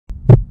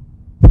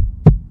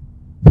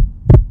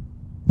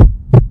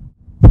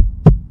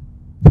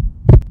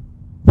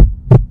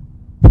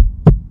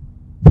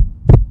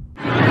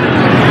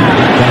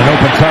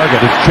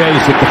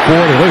Chase at the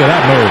 40. Look at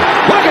that move.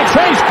 Look at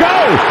Chase go.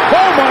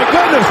 Oh, my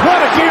goodness.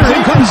 What a gear.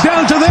 He comes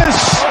down to this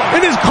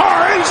in his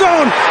car end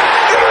zone.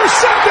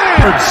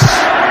 Intercepted.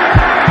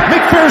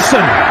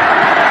 McPherson.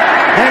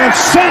 And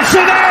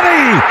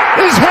Cincinnati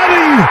is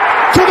heading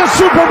to the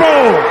Super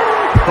Bowl.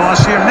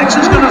 Cross here.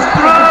 Nixon's going to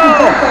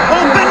throw.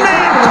 Open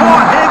man.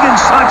 Caught.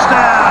 Higgins.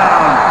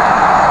 Touchdown.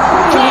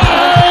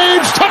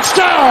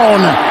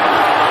 Touchdown.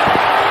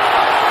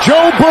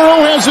 Joe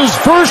Burrow has his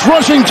first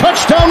rushing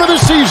touchdown of the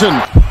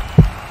season.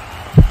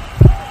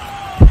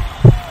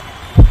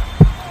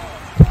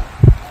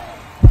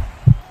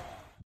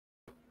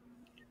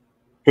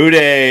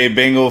 Hooday,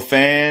 Bengal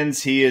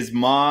fans. He is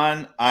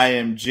Mon. I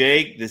am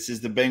Jake. This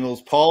is the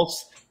Bengals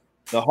Pulse,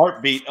 the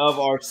heartbeat of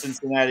our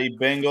Cincinnati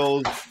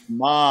Bengals.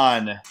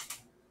 Mon,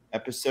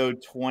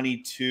 episode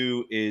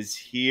 22 is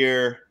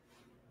here.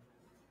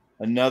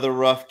 Another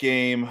rough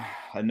game,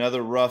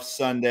 another rough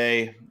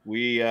Sunday.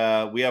 We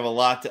have a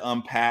lot to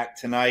unpack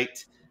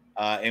tonight,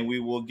 and we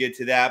will get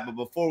to that. But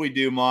before we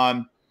do,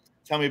 Mon,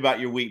 tell me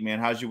about your week, man.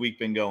 How's your week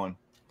been going?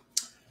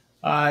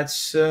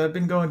 It's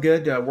been going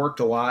good. Worked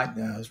a lot.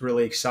 I was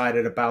really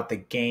excited about the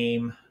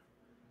game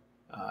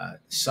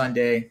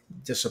Sunday.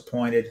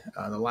 Disappointed.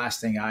 The last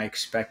thing I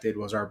expected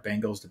was our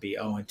Bengals to be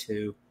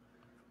 0-2.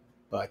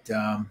 But,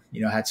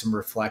 had some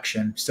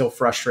reflection. Still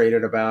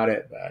frustrated about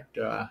it. But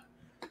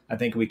I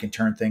think we can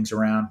turn things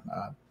around.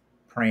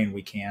 Praying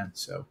we can.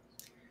 So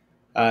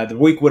the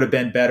week would have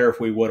been better if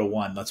we would have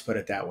won. Let's put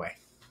it that way.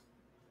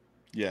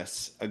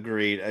 Yes,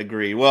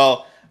 agreed.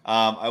 Well,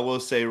 I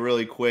will say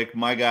really quick,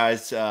 my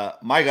guys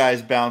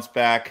bounced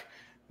back.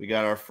 We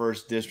got our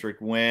first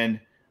district win.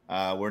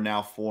 We're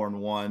now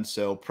 4-1.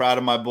 So proud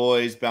of my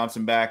boys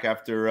bouncing back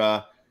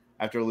after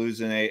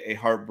losing a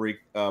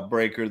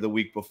heartbreaker the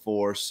week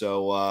before.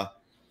 So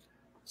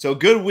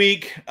good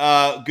week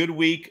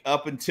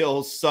up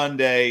until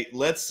Sunday.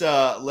 Let's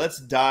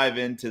dive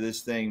into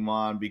this thing,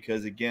 Mon,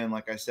 because again,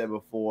 like I said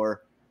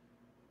before,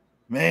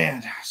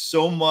 man,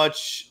 so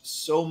much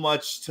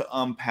to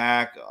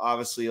unpack.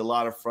 Obviously, a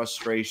lot of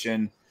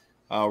frustration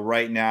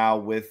right now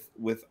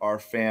with our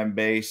fan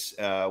base,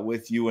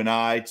 with you and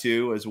I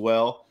too as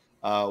well.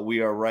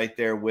 We are right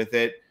there with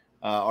it.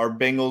 Our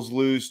Bengals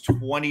lose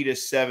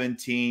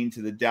 20-17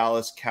 to the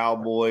Dallas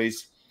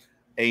Cowboys.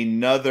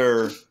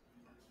 Another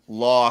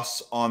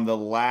loss on the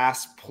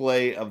last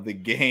play of the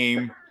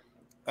game.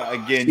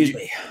 Again,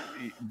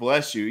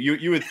 bless you.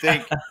 You would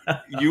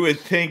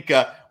think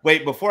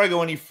wait, before I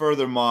go any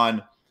further,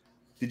 Mon,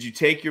 did you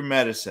take your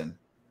medicine?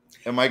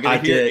 Am I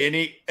going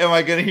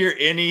to hear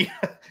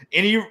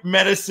any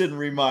medicine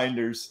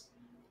reminders?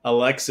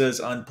 Alexa's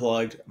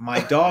unplugged. My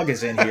dog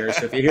is in here,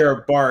 so if you hear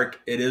a bark,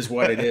 it is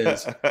what it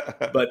is.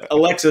 But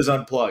Alexa's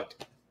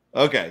unplugged.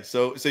 Okay,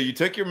 so you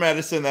took your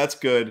medicine. That's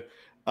good.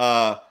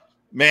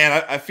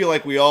 Man, I feel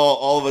like we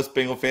all of us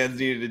Bengal fans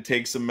needed to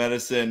take some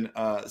medicine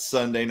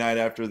Sunday night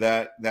after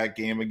that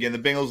game. Again, the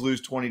Bengals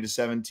lose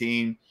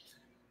 20-17.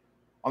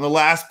 On the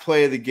last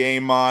play of the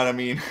game, Mon, I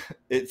mean,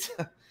 this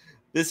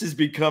is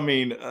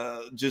becoming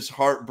just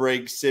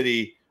heartbreak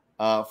city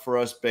for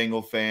us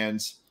Bengal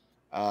fans.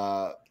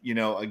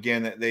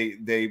 Again,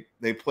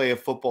 they play a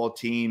football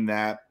team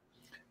that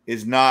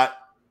is not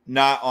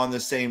on the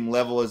same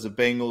level as the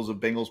Bengals. The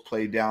Bengals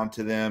play down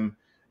to them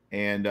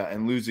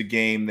and lose a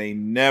game they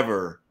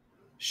never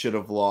should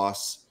have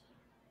lost.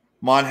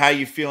 Mon, how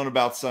you feeling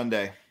about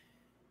Sunday?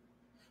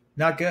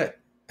 Not good.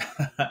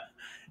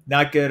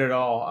 Not good at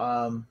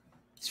all.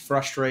 It's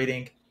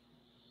frustrating.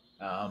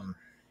 The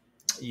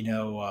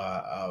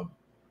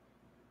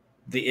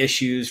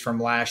issues from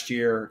last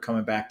year are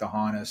coming back to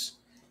haunt us.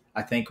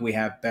 I think we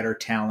have better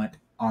talent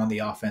on the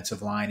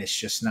offensive line. It's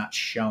just not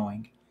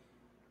showing.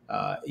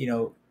 I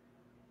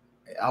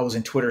was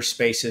in Twitter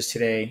Spaces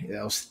today.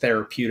 That was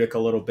therapeutic a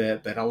little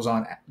bit, but I was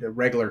on the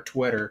regular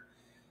Twitter,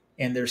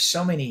 and there's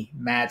so many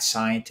mad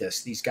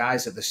scientists, these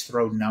guys that just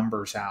throw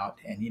numbers out.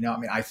 And,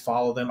 I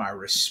follow them. I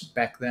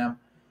respect them.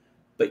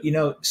 But,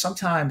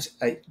 sometimes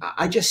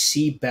I just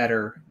see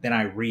better than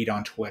I read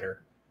on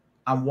Twitter.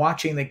 I'm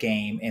watching the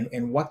game,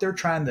 and what they're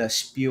trying to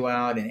spew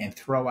out and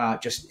throw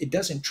out, it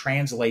doesn't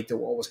translate to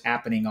what was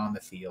happening on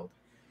the field.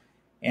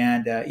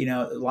 And, a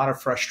lot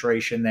of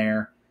frustration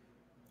there.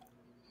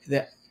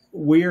 That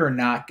we're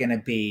not going to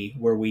be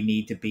where we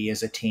need to be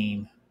as a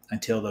team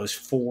until those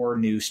 4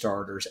 new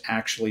starters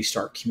actually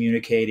start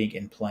communicating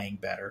and playing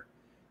better.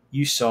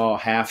 You saw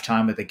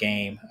halftime of the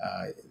game.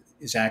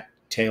 Zach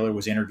Taylor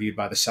was interviewed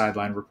by the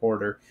sideline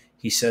reporter.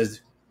 He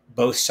says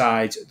both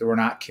sides, they were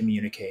not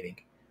communicating.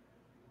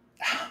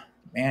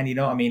 Man,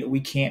 we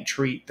can't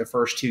treat the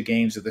first 2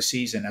 games of the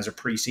season as a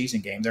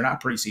preseason game. They're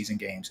not preseason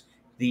games.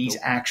 These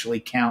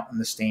actually count in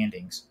the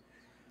standings.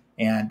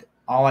 And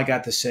all I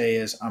got to say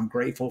is I'm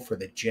grateful for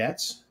the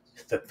Jets,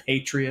 the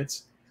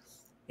Patriots,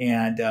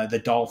 and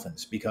the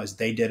Dolphins, because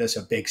they did us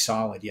a big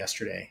solid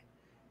yesterday.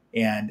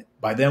 And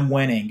by them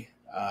winning,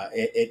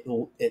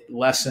 it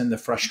lessened the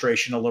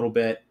frustration a little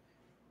bit.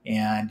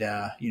 And,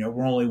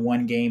 we're only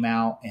 1 game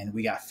out, and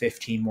we got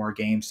 15 more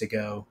games to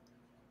go.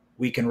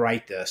 We can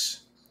write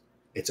this.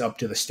 it's up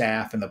to the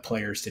staff and the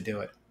players to do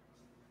it.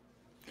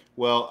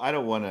 Well, I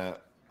don't want to,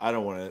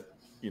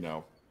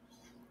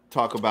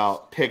 talk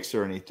about picks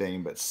or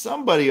anything, but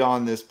somebody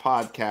on this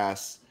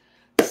podcast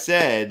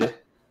said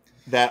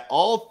that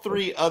all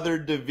three other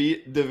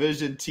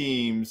division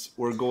teams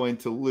were going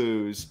to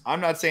lose. I'm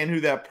not saying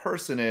who that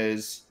person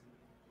is,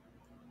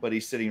 but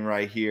he's sitting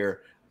right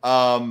here.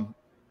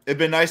 It'd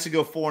been nice to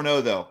go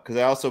 4-0 though, because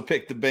I also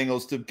picked the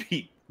Bengals to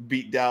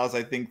beat Dallas,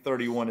 I think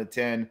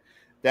 31-10.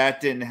 That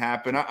didn't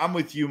happen. I'm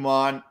with you,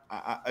 Mon.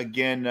 I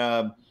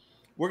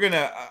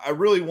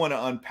really want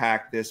to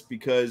unpack this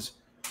because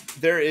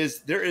there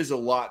is a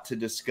lot to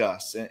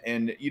discuss.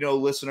 And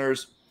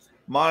listeners,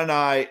 Mon and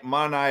I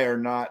are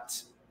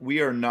not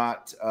going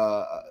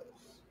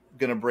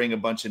to bring a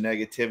bunch of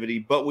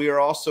negativity, but we are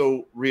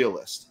also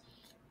realists.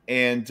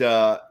 And,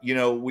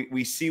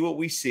 we see what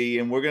we see,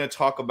 and we're going to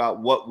talk about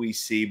what we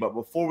see. But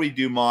before we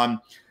do, Mon,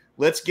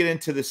 let's get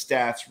into the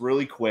stats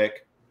really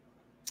quick.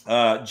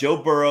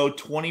 Joe Burrow,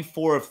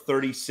 24 of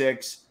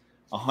 36,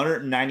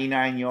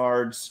 199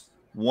 yards,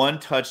 1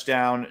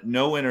 touchdown,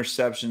 no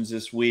interceptions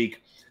this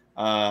week,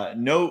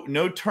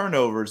 no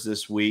turnovers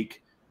this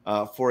week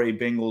for a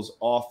Bengals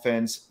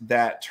offense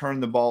that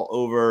turned the ball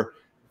over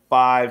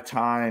 5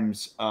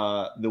 times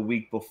the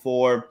week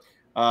before.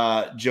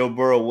 Joe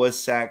Burrow was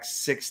sacked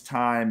 6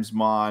 times,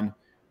 Mon.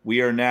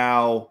 We are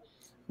now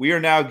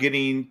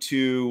getting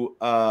to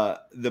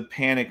the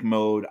panic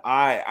mode.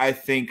 I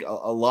think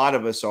a lot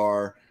of us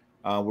are.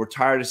 We're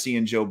tired of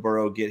seeing Joe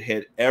Burrow get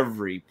hit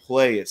every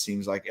play. It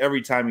seems like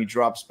every time he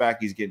drops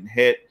back, he's getting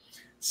hit.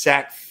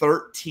 Sacked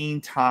 13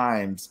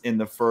 times in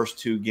the first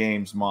 2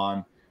 games,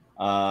 Mon.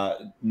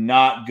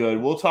 Not good.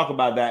 We'll talk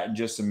about that in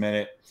just a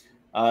minute.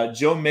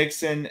 Joe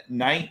Mixon,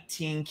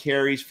 19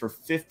 carries for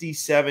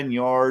 57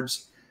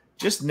 yards.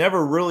 Just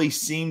never really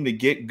seemed to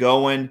get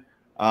going.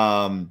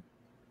 Tampa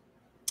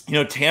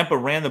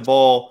ran the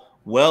ball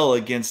well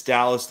against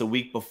Dallas the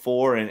week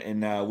before,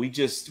 and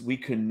we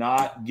could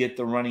not get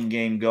the running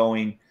game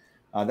going.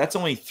 That's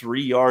only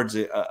 3 yards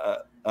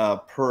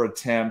per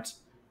attempt.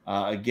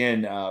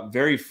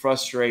 Very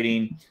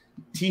frustrating.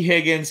 T.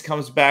 Higgins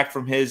comes back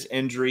from his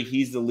injury.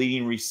 He's the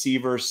leading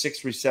receiver,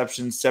 6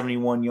 receptions,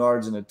 71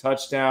 yards, and a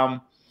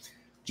touchdown.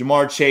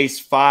 Jamar Chase,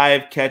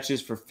 5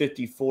 catches for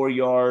 54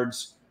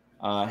 yards.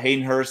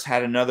 Hayden Hurst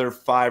had another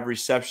 5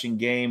 reception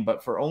game,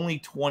 but for only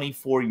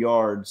 24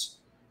 yards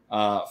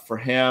for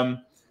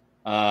him.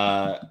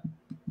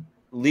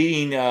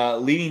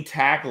 Leading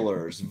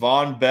tacklers,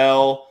 Von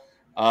Bell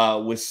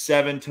with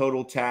 7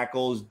 total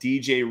tackles,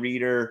 DJ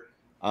Reader,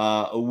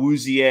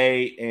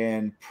 Awuzie,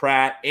 and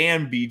Pratt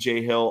and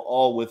BJ Hill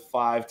all with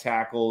 5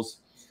 tackles.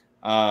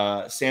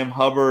 Sam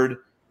Hubbard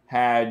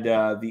had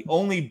the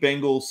only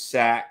Bengals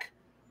sack,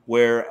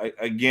 where,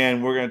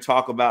 again, we're going to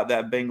talk about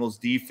that Bengals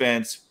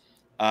defense.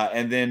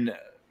 And then,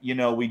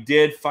 we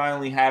did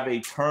finally have a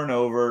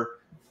turnover,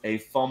 a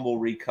fumble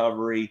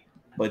recovery,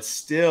 but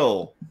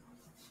still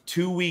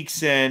 2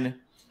 weeks in,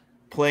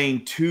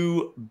 playing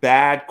 2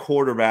 bad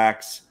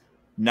quarterbacks,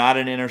 not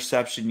an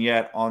interception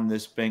yet on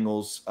this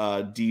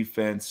Bengals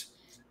defense.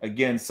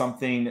 Again,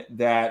 something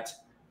that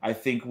I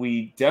think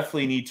we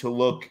definitely need to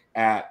look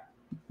at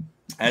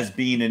as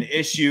being an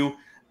issue.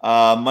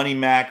 Money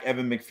Mac,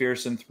 Evan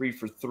McPherson, 3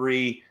 for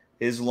 3,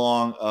 his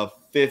long of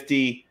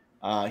 50.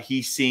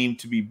 He seemed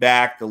to be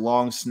back. The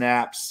long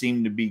snaps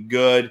seemed to be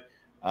good.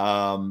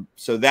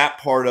 So that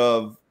part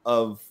of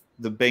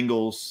the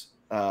Bengals,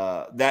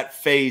 that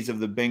phase of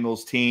the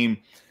Bengals team,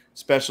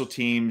 special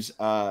teams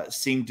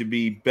seemed to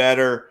be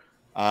better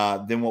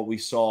than what we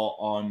saw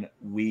on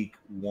week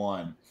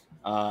 1.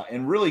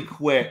 And really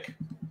quick,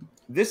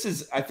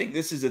 I think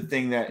this is the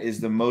thing that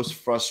is the most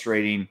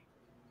frustrating.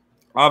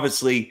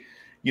 Obviously,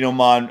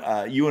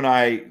 Mon, you and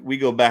I, we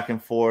go back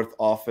and forth,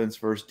 offense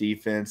versus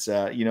defense.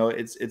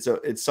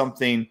 It's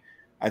something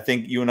I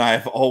think you and I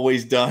have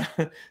always done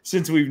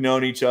since we've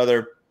known each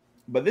other.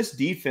 But this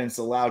defense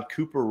allowed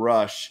Cooper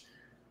Rush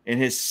in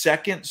his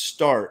second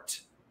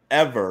start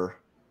ever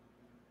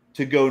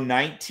to go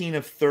 19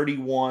 of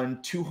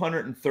 31,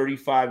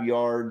 235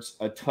 yards,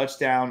 a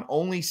touchdown,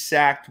 only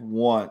sacked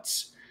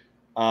once.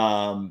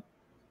 The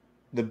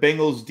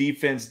Bengals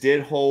defense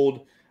did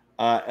hold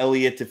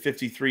Elliott to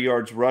 53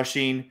 yards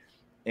rushing,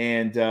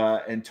 and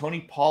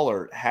Tony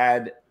Pollard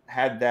had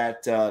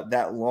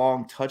that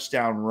long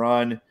touchdown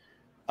run,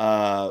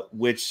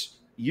 which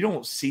you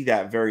don't see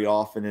that very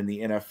often in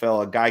the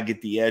NFL. A guy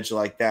get the edge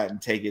like that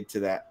and take it to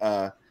the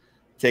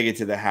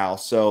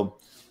house. So,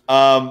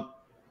 Ma,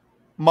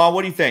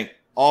 what do you think?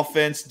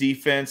 Offense,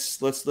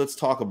 defense? Let's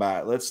talk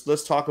about it.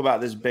 Let's talk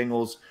about this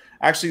Bengals.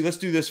 Actually, let's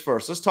do this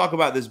first. Let's talk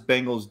about this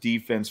Bengals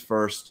defense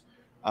first.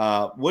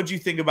 What do you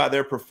think about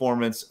their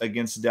performance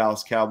against the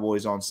Dallas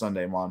Cowboys on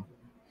Sunday, Mon?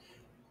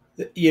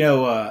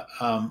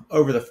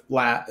 Over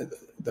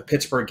the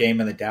Pittsburgh game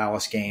and the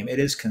Dallas game, it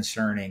is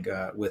concerning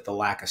with the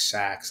lack of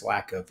sacks,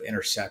 lack of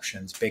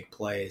interceptions, big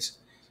plays.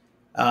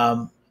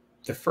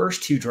 The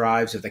first 2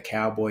 drives of the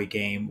Cowboy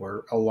game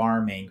were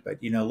alarming, but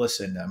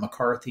listen,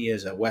 McCarthy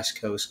is a West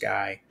Coast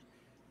guy.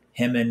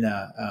 Him and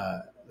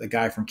the the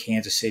guy from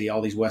Kansas City,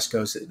 all these West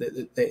Coast,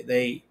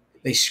 they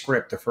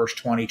script the first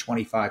 20,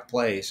 25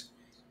 plays.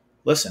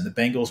 Listen, the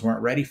Bengals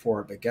weren't ready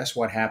for it, but guess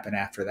what happened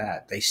after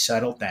that? They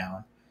settled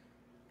down.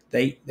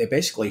 They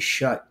basically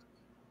shut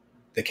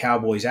the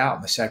Cowboys out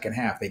in the second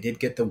half. They did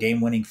get the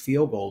game-winning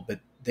field goal, but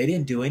they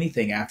didn't do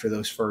anything after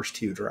those first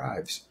two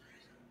drives.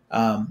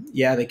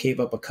 They gave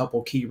up a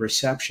couple key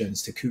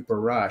receptions to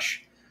Cooper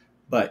Rush,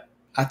 but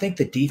I think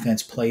the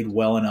defense played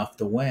well enough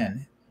to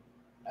win.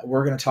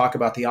 We're going to talk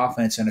about the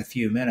offense in a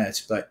few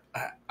minutes, but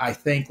I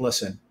think,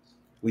 listen,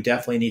 we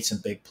definitely need some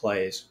big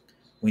plays.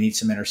 We need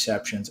some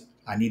interceptions.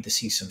 I need to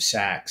see some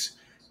sacks.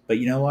 But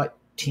you know what?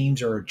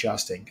 Teams are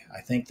adjusting. I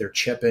think they're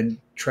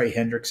chipping Trey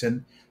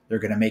Hendrickson. They're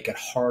going to make it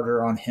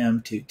harder on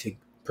him to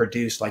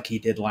produce like he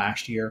did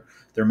last year.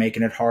 They're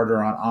making it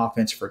harder on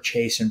offense for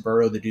Chase and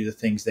Burrow to do the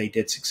things they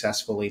did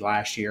successfully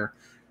last year.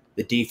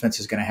 The defense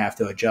is going to have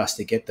to adjust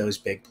to get those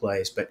big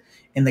plays. But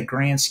in the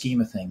grand scheme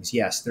of things,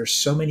 yes, there's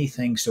so many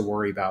things to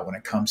worry about when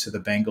it comes to the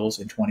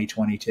Bengals in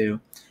 2022.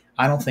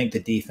 I don't think the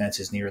defense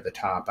is near the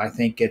top. I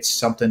think it's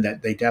something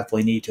that they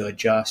definitely need to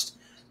adjust.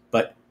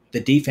 But the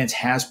defense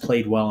has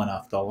played well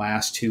enough the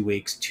last 2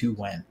 weeks to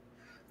win.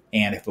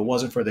 And if it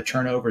wasn't for the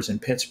turnovers in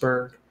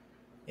Pittsburgh,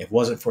 if it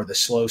wasn't for the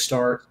slow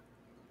start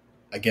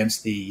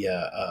against the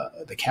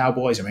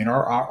Cowboys, I mean,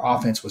 our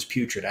offense was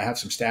putrid. I have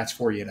some stats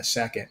for you in a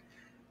second.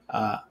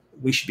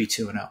 We should be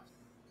 2-0.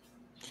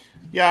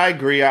 Yeah, I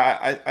agree.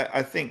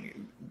 I think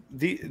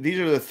these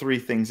are the three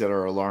things that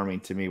are alarming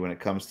to me when it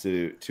comes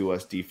to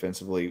us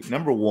defensively.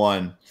 Number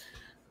one,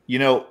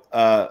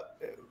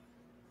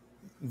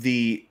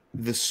 the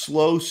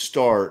slow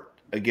start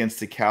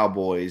against the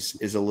Cowboys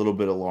is a little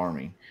bit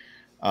alarming.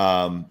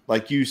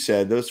 Like you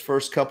said, those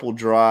first couple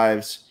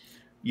drives,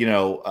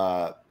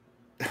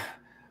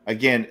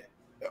 again,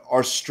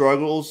 our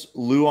struggles,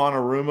 Lou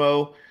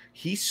Anarumo,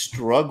 he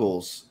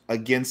struggles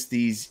against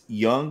these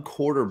young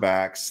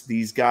quarterbacks,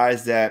 these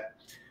guys that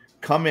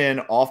come in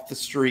off the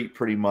street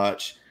pretty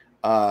much,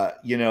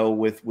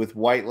 with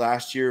White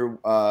last year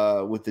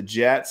with the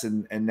Jets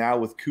and now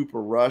with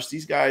Cooper Rush.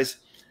 These guys,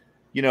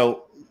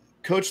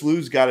 Coach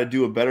Lou's got to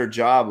do a better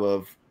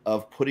job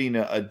of putting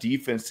a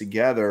defense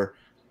together,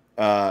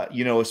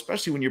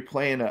 especially when you're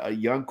playing a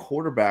young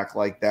quarterback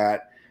like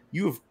that.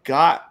 You have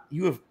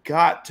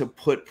got to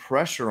put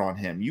pressure on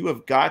him. You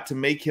have got to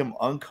make him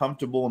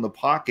uncomfortable in the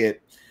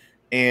pocket.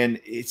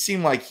 And it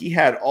seemed like he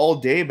had all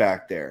day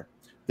back there.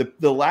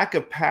 The lack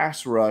of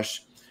pass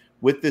rush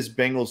with this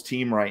Bengals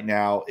team right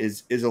now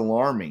is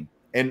alarming.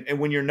 And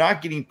when you're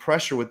not getting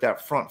pressure with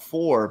that front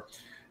four,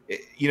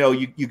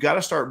 you got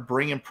to start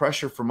bringing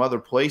pressure from other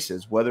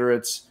places, whether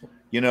it's,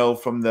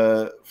 from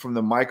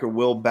the Mike or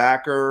Will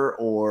backer,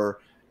 or,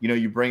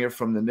 you bring it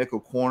from the nickel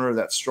corner,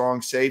 that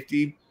strong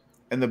safety.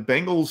 And the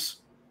Bengals,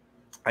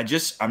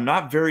 I'm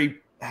not very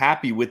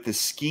happy with the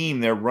scheme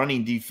they're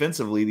running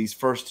defensively these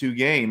first two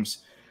games,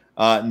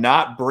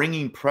 not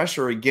bringing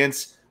pressure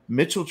against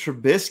Mitchell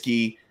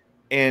Trubisky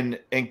and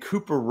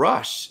Cooper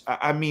Rush.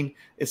 I mean,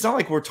 it's not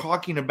like we're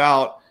talking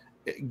about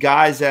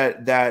guys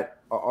that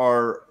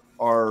are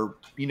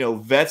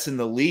vets in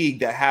the league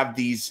that have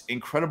these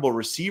incredible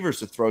receivers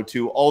to throw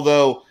to,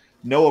 although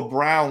Noah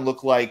Brown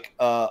looked like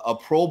a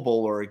Pro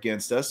Bowler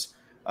against us.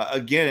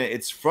 Again,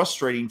 it's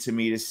frustrating to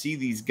me to see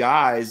these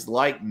guys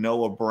like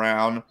Noah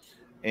Brown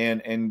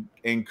and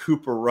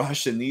Cooper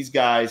Rush and these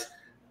guys,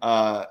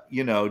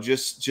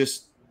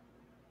 just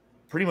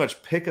pretty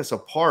much pick us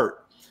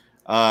apart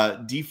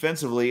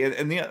defensively.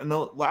 And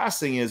the last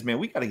thing is, man,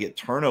 we got to get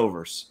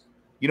turnovers.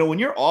 When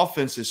your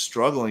offense is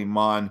struggling,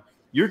 Mon,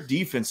 your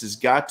defense has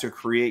got to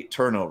create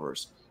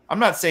turnovers. I'm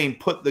not saying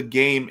put the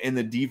game in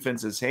the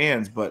defense's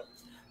hands, but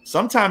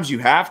sometimes you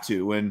have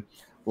to. And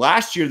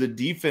last year, the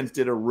defense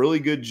did a really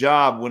good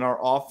job when our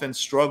offense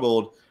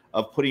struggled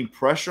of putting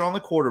pressure on the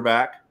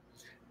quarterback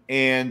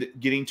and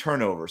getting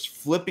turnovers,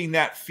 flipping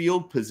that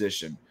field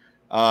position.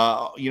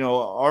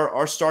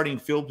 Our starting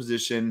field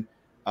position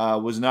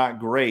was not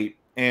great.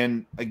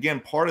 And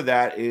again, part of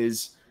that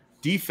is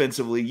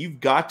defensively, you've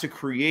got to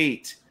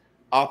create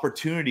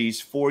opportunities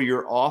for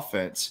your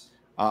offense.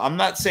 I'm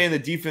not saying the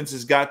defense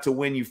has got to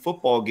win you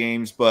football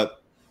games,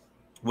 but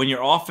when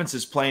your offense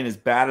is playing as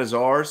bad as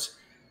ours,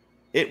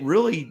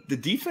 the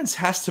defense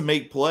has to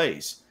make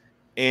plays,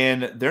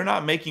 and they're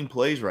not making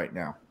plays right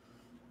now.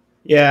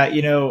 Yeah,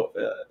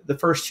 the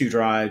first two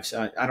drives,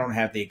 I don't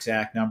have the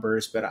exact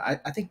numbers, but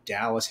I think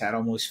Dallas had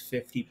almost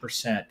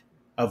 50%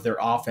 of their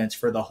offense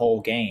for the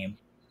whole game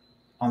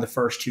on the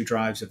first two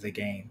drives of the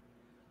game.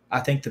 I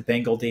think the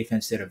Bengal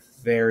defense did a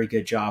very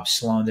good job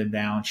slowing them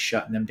down,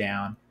 shutting them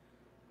down.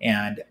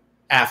 And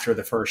after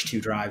the first two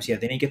drives, they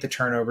didn't get the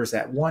turnovers,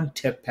 that one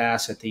tip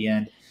pass at the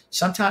end.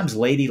 Sometimes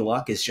Lady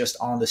Luck is just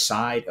on the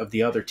side of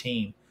the other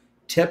team.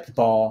 Tipped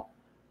ball,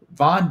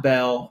 Von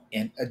Bell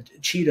and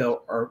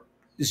Cheeto are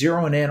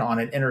zeroing in on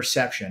an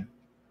interception.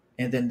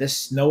 And then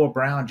this Noah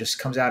Brown just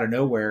comes out of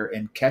nowhere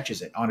and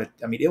catches it on it.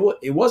 I mean,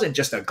 it wasn't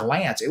just a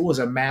glance. It was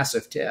a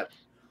massive tip.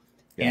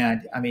 Yeah.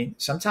 And, I mean,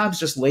 sometimes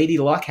just Lady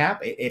Luck,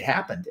 it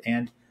happened.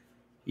 And,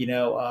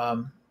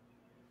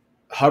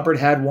 Hubbard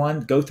had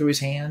one go through his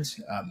hands.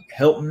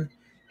 Hilton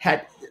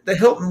had the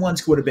Hilton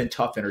ones would have been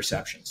tough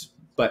interceptions,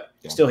 but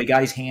still he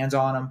got his hands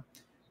on them.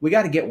 We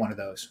got to get one of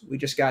those. We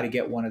just got to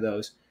get one of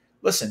those.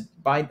 Listen,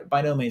 by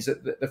no means,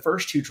 the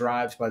first 2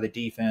 drives by the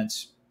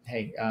defense,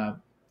 hey,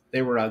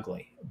 they were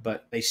ugly,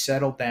 but they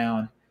settled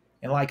down.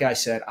 And like I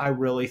said, I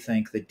really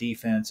think the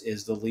defense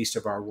is the least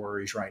of our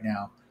worries right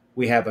now.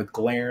 We have a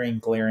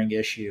glaring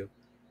issue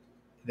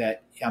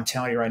that I'm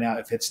telling you right now,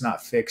 if it's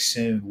not fixed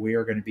soon, we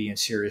are going to be in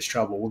serious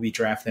trouble. We'll be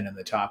drafting in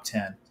the top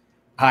 10.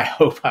 I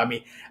hope. I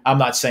mean, I'm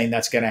not saying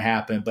that's going to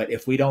happen, but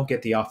if we don't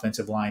get the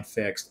offensive line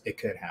fixed, it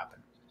could happen.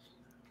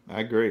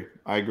 I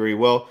agree.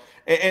 Well,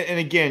 and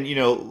again,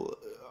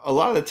 a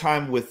lot of the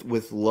time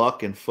with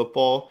luck in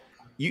football,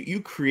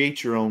 you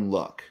create your own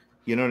luck.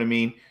 You know what I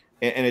mean?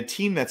 And a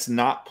team that's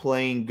not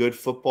playing good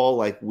football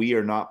like we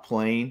are not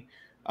playing,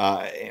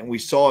 and we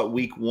saw it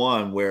week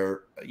 1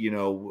 where,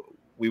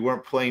 we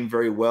weren't playing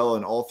very well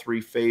in all 3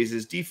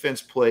 phases.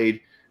 Defense played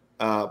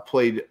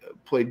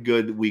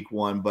good week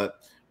 1,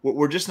 but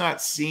we're just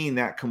not seeing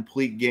that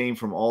complete game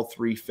from all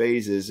 3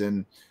 phases.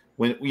 And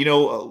when,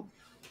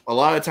 a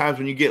lot of times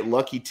when you get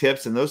lucky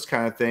tips and those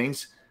kind of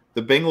things,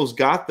 the Bengals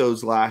got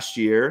those last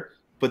year,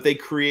 but they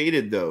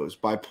created those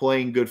by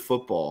playing good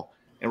football.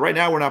 And right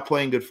now we're not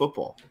playing good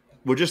football.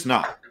 We're just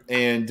not.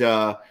 And,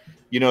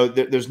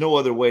 there's no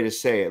other way to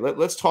say it.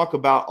 Let's talk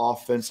about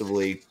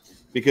offensively,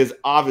 because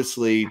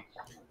obviously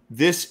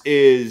this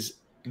is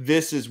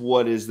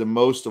what is the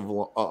most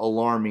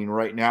alarming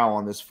right now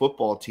on this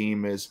football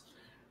team is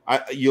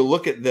you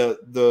look at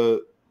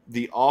the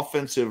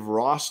offensive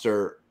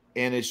roster,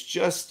 and it's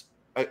just,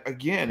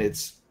 again,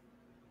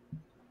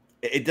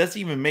 it doesn't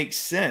even make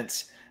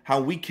sense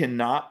how we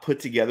cannot put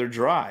together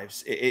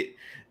drives. A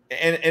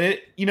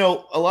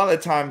lot of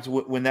the times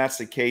when that's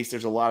the case,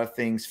 there's a lot of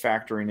things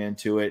factoring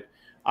into it.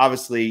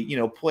 Obviously,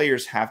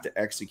 players have to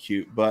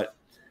execute, but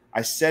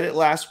I said it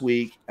last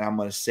week, and I'm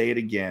going to say it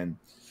again.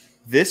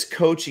 This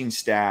coaching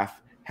staff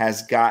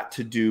has got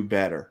to do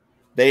better.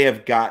 They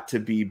have got to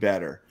be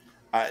better.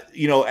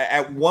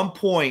 At one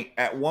point,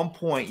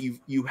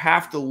 you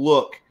have to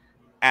look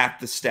at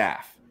the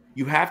staff.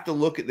 You have to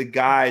look at the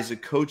guys, the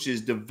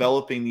coaches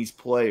developing these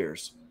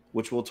players,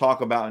 which we'll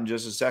talk about in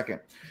just a second.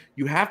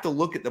 You have to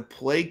look at the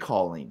play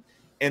calling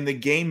and the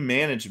game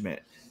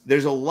management.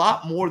 There's a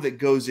lot more that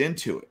goes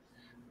into it.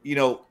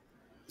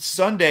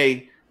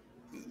 Sunday,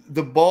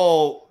 the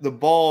ball,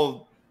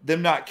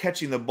 them not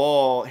catching the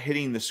ball,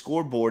 hitting the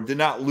scoreboard did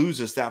not lose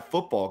us that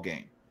football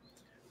game.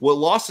 What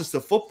lost us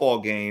the football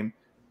game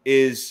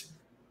is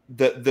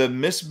the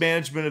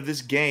mismanagement of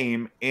this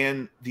game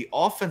and the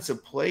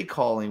offensive play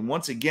calling.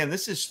 Once again,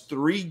 this is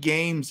 3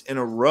 games in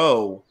a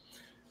row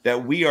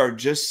that we are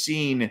just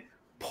seeing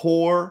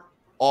poor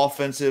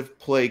offensive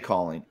play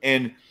calling.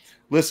 And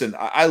listen,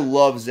 I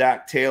love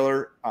Zach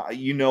Taylor.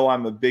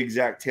 I'm a big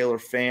Zach Taylor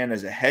fan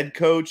as a head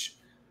coach,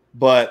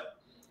 but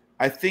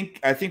I think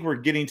we're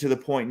getting to the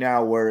point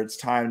now where it's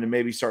time to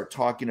maybe start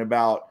talking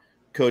about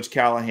Coach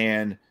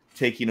Callahan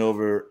taking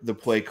over the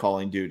play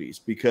calling duties,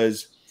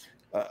 because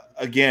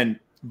again,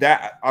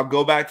 that I'll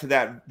go back to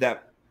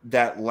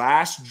that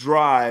last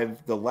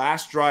drive. The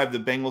last drive, the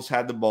Bengals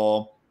had the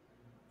ball.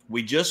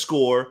 We just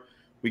score.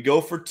 We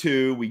go for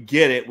 2. We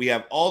get it. We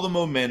have all the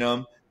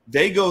momentum.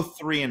 They go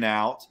 3 and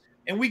out,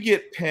 and we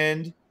get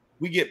pinned.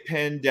 We get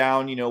pinned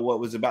down, what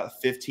was about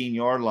the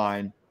 15-yard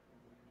line.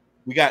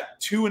 We got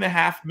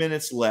 2.5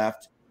 minutes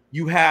left.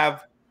 You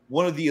have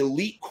one of the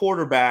elite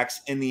quarterbacks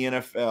in the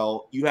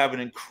NFL. You have an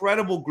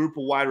incredible group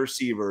of wide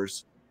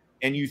receivers,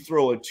 and you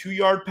throw a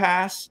 2-yard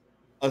pass,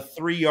 a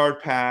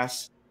 3-yard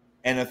pass,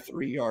 and a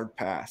 3-yard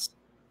pass.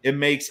 It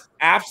makes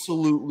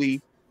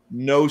absolutely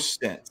no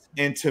sense.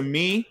 And to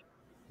me,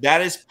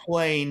 that is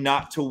playing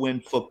not to win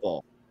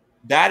football.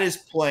 That is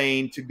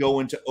playing to go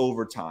into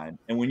overtime.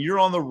 And when you're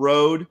on the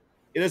road,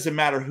 it doesn't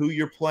matter who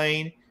you're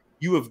playing.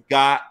 You have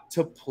got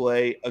to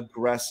play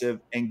aggressive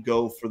and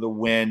go for the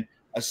win,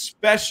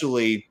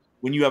 especially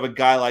when you have a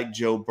guy like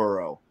Joe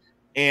Burrow.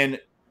 And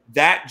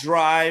that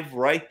drive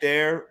right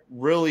there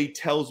really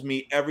tells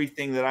me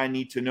everything that I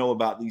need to know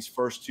about these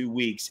first 2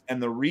 weeks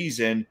and the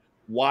reason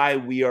why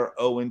we are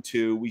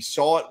 0-2. We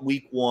saw it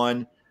week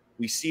 1.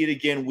 We see it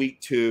again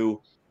week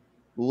 2.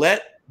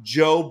 Let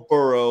Joe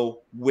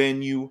Burrow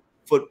win you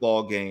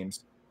football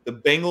games. The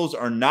Bengals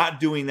are not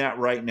doing that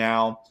right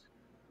now,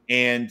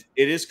 and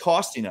it is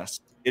costing us.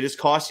 It is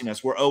costing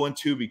us. We're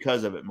 0-2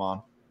 because of it,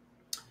 Mom.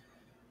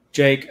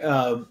 Jake,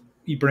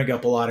 you bring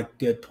up a lot of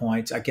good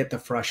points. I get the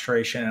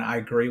frustration, and I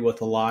agree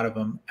with a lot of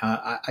them.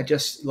 I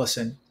just,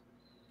 listen,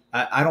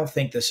 I don't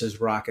think this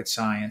is rocket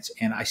science.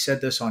 And I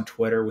said this on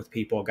Twitter with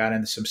people, got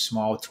into some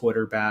small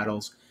Twitter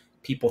battles,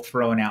 people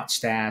throwing out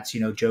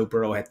stats. Joe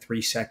Burrow had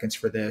 3 seconds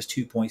for this,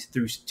 2 points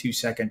through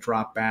 2-second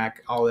drop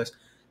back, all this.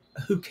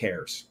 Who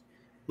cares?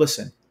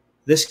 Listen,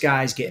 this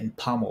guy's getting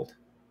pummeled.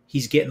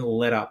 He's getting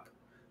lit up.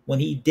 When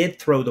he did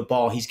throw the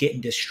ball, he's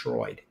getting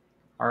destroyed.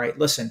 All right,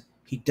 listen,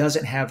 he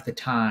doesn't have the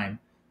time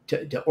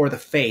or the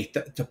faith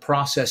to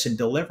process and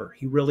deliver.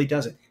 He really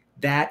doesn't.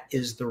 That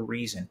is the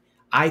reason.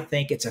 I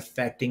think it's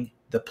affecting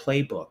the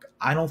playbook.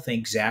 I don't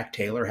think Zach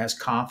Taylor has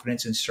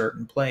confidence in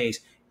certain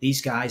plays.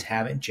 These guys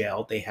haven't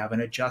gelled. They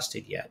haven't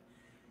adjusted yet.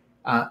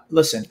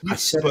 Listen, I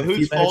said but it a few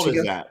whose minutes fault ago.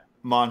 is that,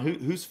 Mon?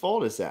 Whose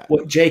fault is that?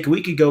 Well, Jake,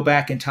 we could go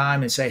back in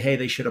time and say, hey,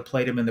 they should have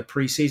played him in the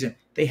preseason.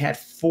 They had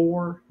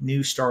 4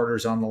 new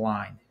starters on the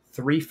line,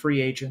 3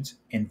 free agents,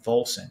 and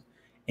Volson,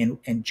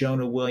 and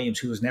Jonah Williams,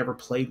 who has never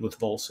played with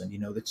Volson.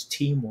 That's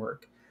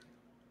teamwork.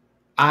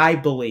 I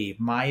believe,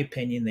 my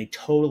opinion, they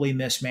totally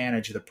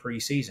mismanaged the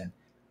preseason.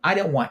 I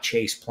don't want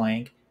Chase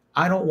playing.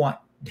 I don't want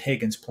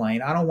Higgins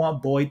playing. I don't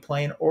want Boyd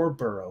playing or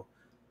Burrow.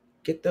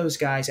 Get those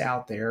guys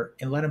out there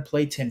and let them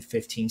play 10,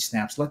 15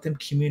 snaps. Let them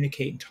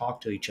communicate and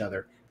talk to each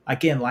other.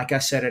 Again, like I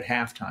said at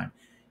halftime,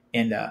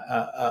 and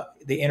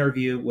the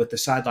interview with the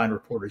sideline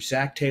reporters,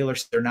 Zach Taylor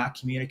said they're not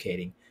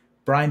communicating.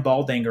 Brian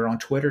Baldinger on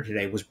Twitter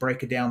today was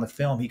breaking down the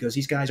film. He goes,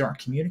 these guys aren't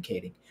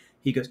communicating.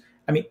 He goes,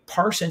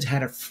 Parsons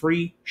had a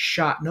free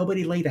shot.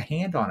 Nobody laid a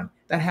hand on him.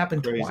 That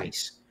happened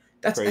twice.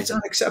 That's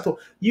unacceptable.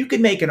 You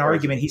could make an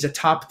argument he's a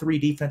top 3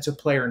 defensive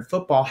player in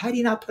football. How do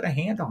you not put a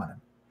hand on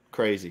him?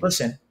 Crazy.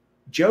 Listen,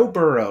 Joe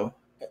Burrow.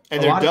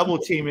 And they're double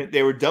teaming.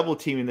 They were double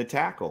teaming the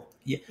tackle.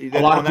 Yeah,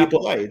 a lot of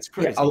people. It's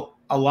crazy. Yeah,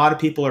 a lot of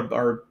people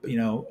are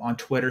on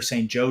Twitter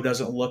saying Joe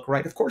doesn't look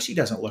right. Of course he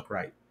doesn't look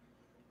right.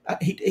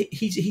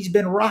 He's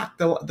been rocked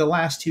the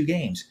last 2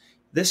 games.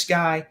 This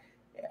guy,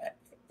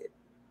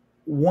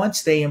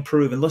 once they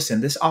improve, and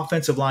listen, this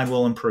offensive line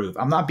will improve.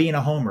 I'm not being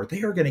a homer.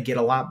 They are going to get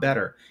a lot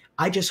better.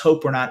 I just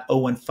hope we're not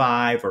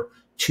 0-5 or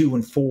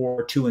 2-4,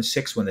 or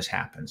 2-6 when this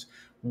happens.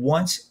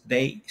 Once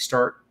they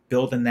start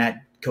building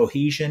that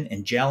cohesion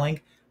and gelling,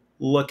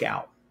 look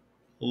out.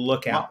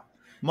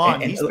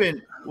 Mon, he's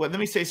been. Well, let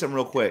me say something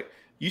real quick.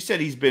 You said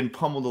he's been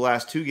pummeled the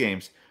last 2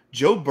 games.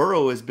 Joe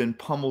Burrow has been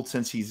pummeled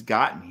since he's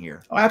gotten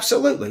here. Oh,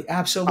 absolutely.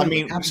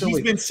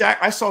 He's been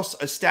sacked. I saw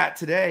a stat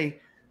today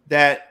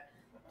that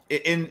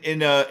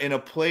in a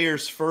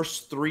player's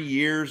first 3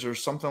 years or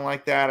something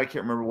like that, I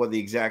can't remember what the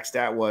exact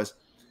stat was.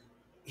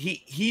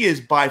 He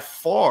has by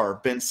far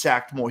been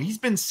sacked more. He's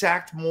been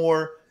sacked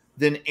more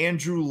than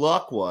Andrew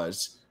Luck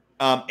was,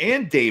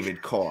 and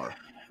David Carr.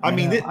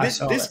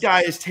 This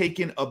guy has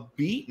taken a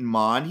beating,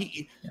 Mon.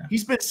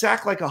 He's been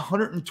sacked like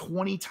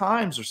 120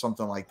 times or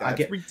something like that.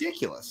 It's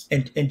ridiculous.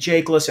 And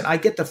Jake, listen, I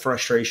get the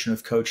frustration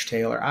of Coach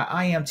Taylor.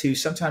 I am too.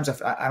 Sometimes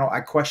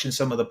I question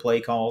some of the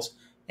play calls.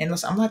 And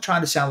listen, I'm not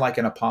trying to sound like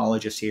an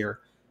apologist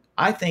here.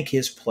 I think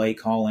his play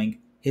calling,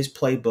 his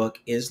playbook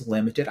is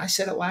limited. I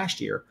said it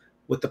last year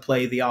with the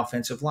play of the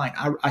offensive line.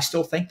 I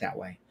still think that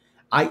way.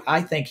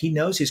 I think he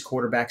knows his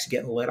quarterback's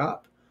getting lit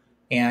up.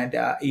 And,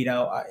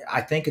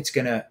 I think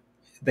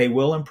they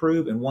will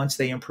improve. And once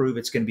they improve,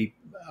 it's going to be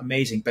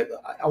amazing. But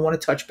I want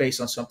to touch base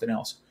on something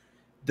else.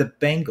 The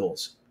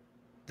Bengals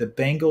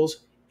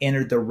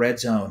entered the red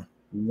zone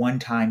one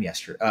time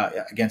yesterday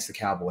against the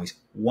Cowboys.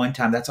 One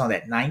time. That's on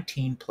that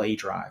 19-play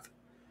drive.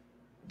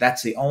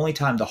 That's the only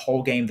time the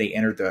whole game they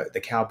entered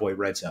the Cowboy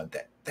red zone.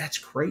 That's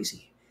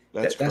crazy.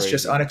 That's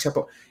just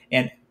unacceptable.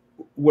 And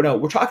we're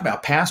talking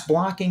about pass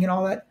blocking and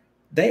all that.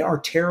 They are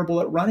terrible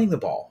at running the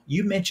ball.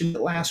 You mentioned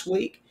it last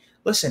week.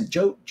 Listen,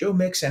 Joe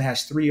Mixon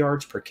has 3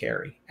 yards per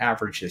carry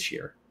average this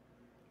year.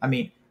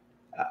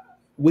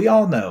 We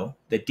all know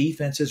that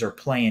defenses are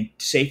playing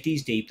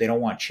safeties deep. They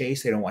don't want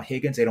Chase. They don't want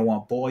Higgins. They don't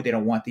want Boyd. They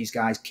don't want these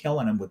guys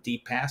killing them with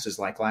deep passes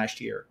like last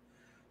year.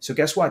 So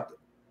guess what?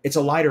 It's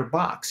a lighter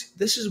box.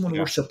 This is when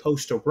we're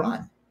supposed to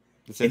run.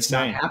 It's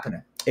not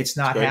happening. It's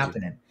not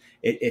happening.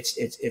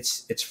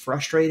 It's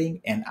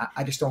frustrating, and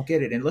I just don't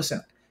get it. And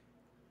listen,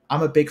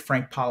 I'm a big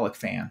Frank Pollock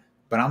fan,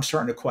 but I'm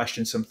starting to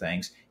question some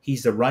things.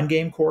 He's the run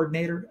game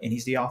coordinator, and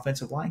he's the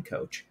offensive line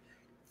coach.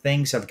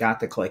 Things have got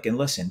to click. And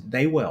listen,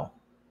 they will.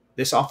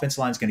 This offensive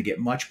line is going to get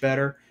much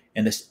better,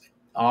 and this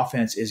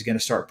offense is going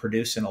to start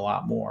producing a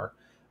lot more.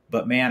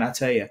 But, man, I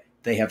tell you,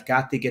 they have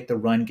got to get the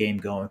run game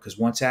going, because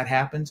once that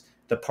happens,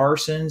 the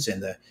Parsons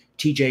and the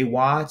T.J.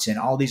 Watts and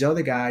all these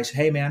other guys,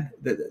 hey, man,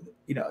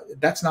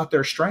 that's not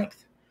their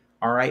strength,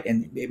 all right?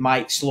 And it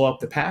might slow up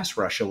the pass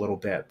rush a little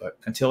bit. But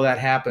until that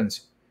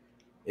happens,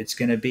 it's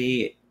going to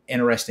be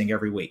interesting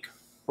every week.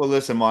 Well,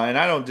 listen, Mon, and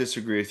I don't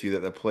disagree with you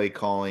that the play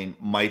calling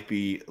might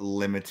be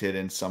limited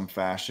in some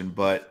fashion,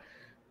 but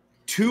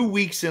 2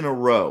 weeks in a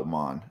row,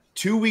 Mon,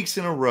 2 weeks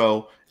in a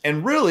row,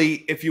 and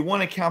really, if you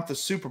want to count the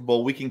Super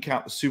Bowl, we can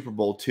count the Super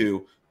Bowl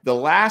too. The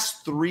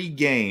last 3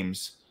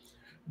 games,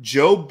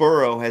 Joe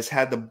Burrow has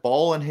had the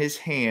ball in his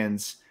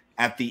hands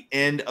at the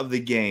end of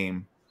the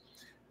game,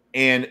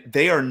 and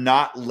they are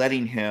not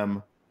letting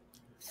him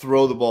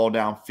throw the ball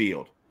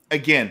downfield.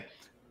 Again,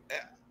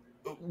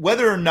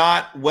 whether or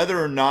not the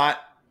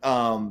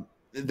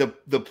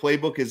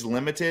playbook is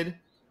limited,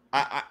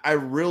 I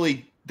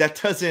really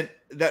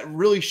that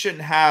really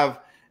shouldn't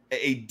have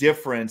a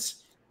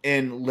difference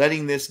in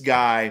letting this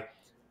guy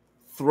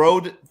throw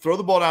the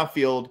ball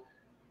downfield,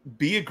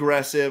 be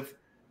aggressive.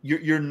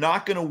 You're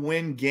not going to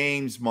win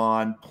games,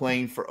 Mon,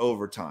 playing for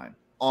overtime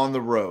on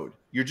the road.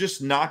 You're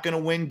just not going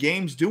to win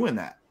games doing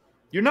that.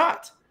 You're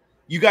not.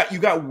 You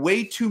got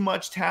way too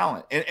much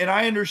talent, and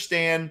I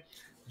understand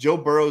Joe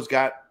Burrow's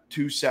got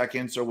 2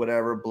 seconds or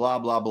whatever, blah,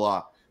 blah,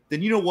 blah.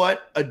 Then you know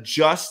what?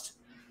 Adjust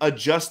the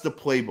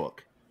playbook.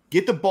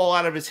 Get the ball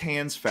out of his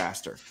hands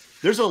faster.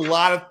 There's a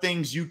lot of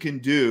things you can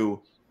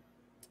do.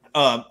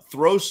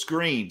 Throw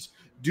screens.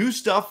 Do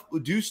stuff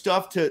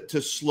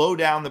to slow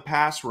down the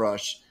pass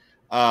rush.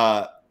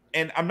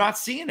 And I'm not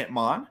seeing it,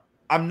 Mon.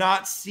 I'm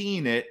not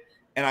seeing it.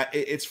 And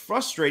it's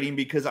frustrating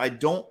because I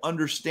don't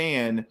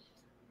understand.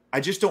 I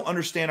just don't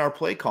understand our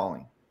play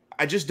calling.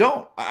 I just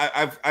don't.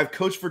 I've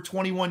coached for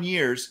 21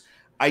 years.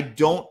 I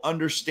don't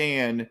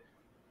understand.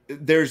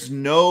 There's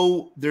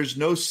no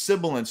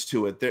sibilance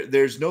to it.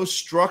 There's no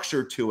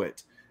structure to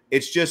it.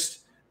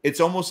 It's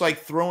almost like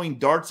throwing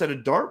darts at a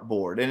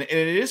dartboard. And it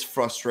is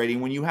frustrating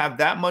when you have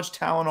that much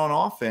talent on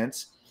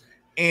offense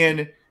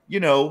and, you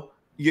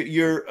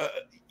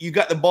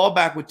got the ball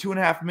back with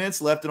 2.5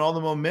 minutes left and all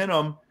the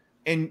momentum,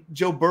 and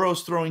Joe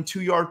Burrow's throwing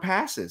 2-yard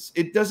passes.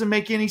 It doesn't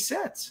make any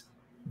sense.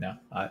 No,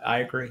 I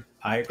agree.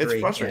 It's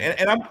frustrating.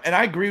 And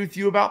I agree with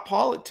you about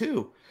Pollock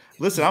too.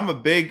 Listen, I'm a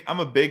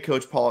big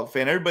Coach Pollock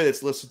fan. Everybody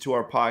that's listened to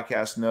our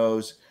podcast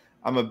knows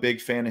I'm a big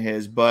fan of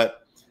his.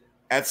 But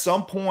at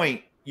some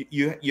point,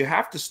 you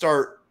have to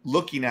start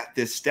looking at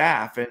this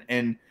staff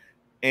and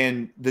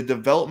the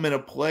development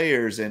of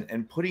players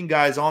and putting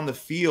guys on the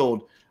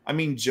field. I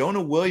mean,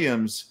 Jonah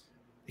Williams,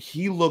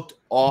 he looked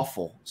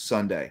awful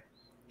Sunday.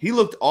 He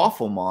looked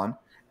awful, Mon.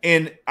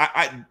 And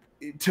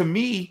to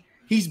me,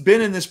 he's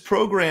been in this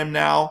program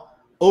now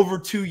over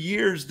 2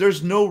 years.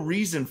 There's no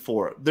reason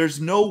for it.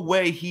 There's no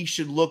way he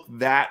should look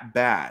that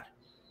bad.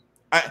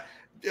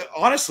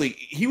 Honestly,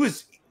 he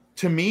was,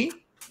 to me,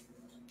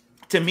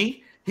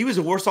 he was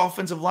the worst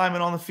offensive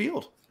lineman on the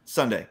field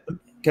Sunday.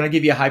 Can I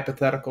give you a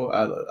hypothetical?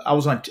 I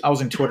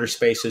was in Twitter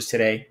Spaces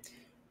today,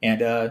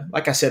 and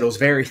like I said, it was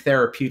very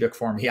therapeutic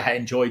for me. I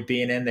enjoyed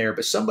being in there.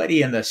 But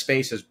somebody in the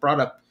Spaces brought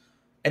up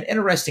an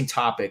interesting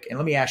topic, and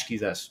let me ask you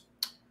this.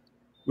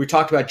 We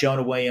talked about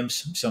Jonah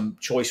Williams. Some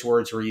choice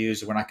words were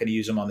used. We're not going to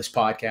use them on this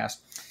podcast.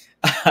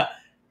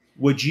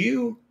 Would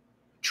you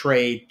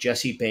trade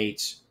Jesse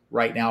Bates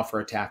right now for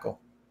a tackle?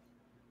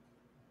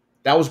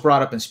 That was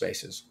brought up in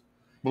Spaces.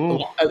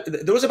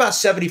 There was about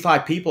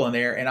 75 people in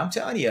there, and I'm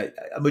telling you,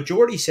 a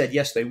majority said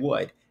yes, they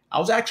would. I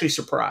was actually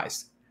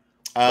surprised.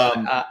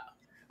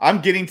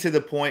 I'm getting to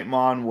the point,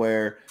 Mon,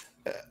 where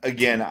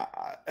again,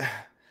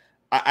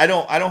 I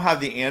don't have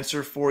the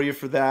answer for you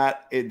for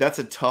that. That's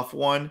a tough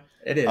one.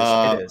 It is.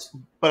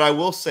 But I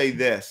will say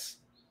this: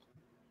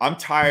 I'm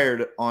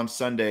tired on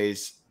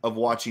Sundays of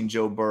watching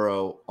Joe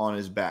Burrow on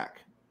his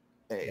back.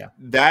 Yeah.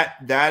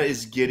 That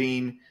is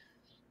getting,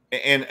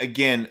 and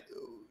again,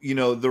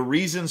 the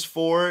reasons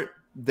for it,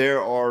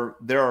 there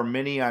are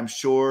many. I'm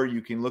sure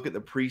you can look at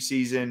the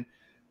preseason.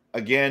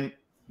 Again,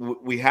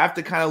 we have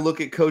to kind of look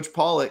at Coach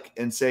Pollock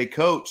and say,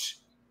 Coach,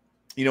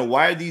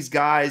 why are these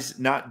guys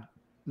not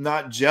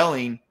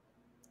gelling?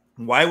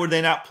 Why were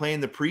they not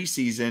playing the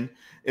preseason?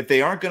 If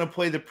they aren't going to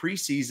play the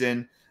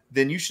preseason,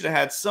 then you should have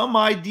had some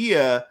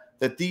idea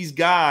that these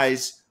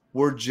guys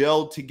were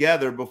gelled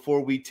together before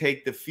we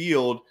take the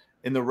field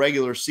in the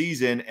regular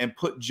season and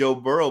put Joe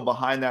Burrow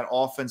behind that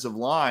offensive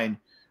line.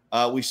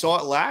 We saw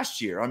it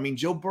last year. I mean,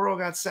 Joe Burrow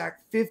got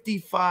sacked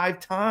 55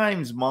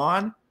 times,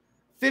 Mon.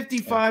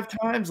 55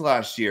 times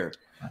last year,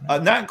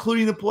 not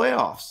including the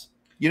playoffs.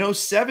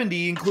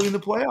 70 including the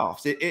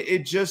playoffs. It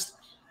just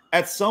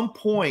at some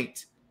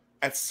point,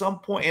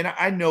 and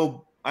I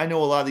know a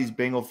lot of these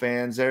Bengal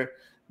fans.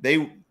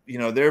 They're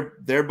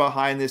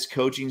behind this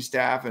coaching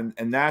staff,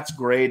 and that's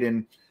great.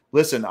 And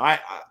listen,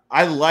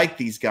 I like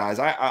these guys.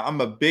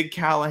 I'm a big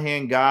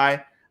Callahan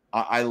guy.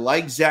 I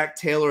like Zach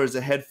Taylor as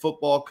a head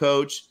football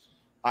coach.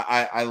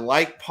 I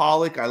like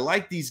Pollock. I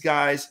like these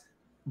guys,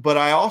 but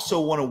I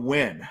also want to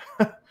win.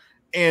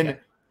 And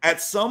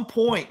at some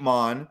point,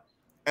 Mon,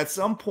 the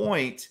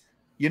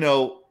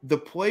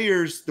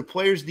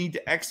players need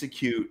to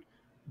execute,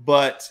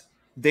 but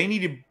they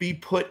need to be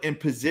put in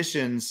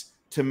positions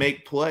to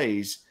make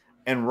plays.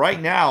 And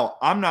right now,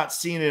 I'm not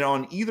seeing it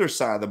on either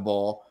side of the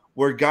ball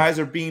where guys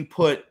are being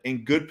put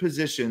in good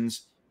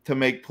positions to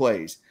make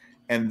plays.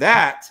 And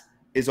that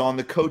is on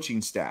the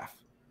coaching staff.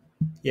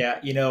 Yeah,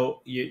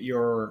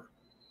 your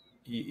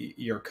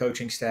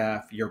coaching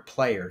staff, your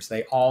players,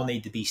 they all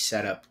need to be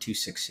set up to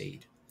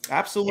succeed.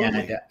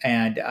 Absolutely.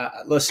 And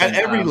listen, at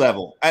every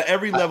level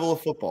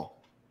of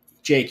football.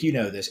 Jake, you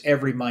know this.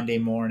 Every Monday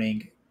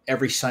morning,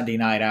 every Sunday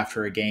night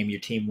after a game your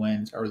team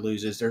wins or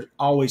loses, there's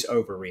always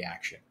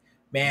overreaction.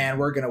 Man,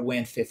 we're going to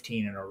win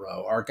 15 in a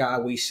row. Our guy,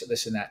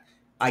 this and that.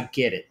 I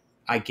get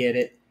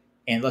it.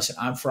 And listen,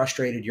 I'm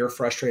frustrated. You're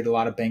frustrated. A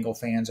lot of Bengal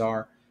fans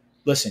are.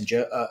 Listen,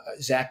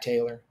 Zach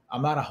Taylor,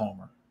 I'm not a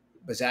homer,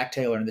 but Zach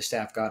Taylor and the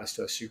staff got us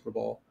to a Super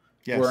Bowl.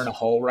 Yes. We're in a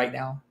hole right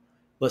now.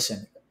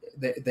 Listen,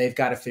 they've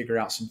got to figure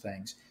out some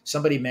things.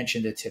 Somebody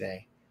mentioned it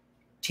today.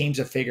 Teams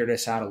have figured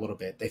us out a little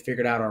bit. They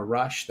figured out our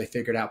rush. They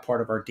figured out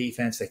part of our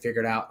defense. They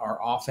figured out our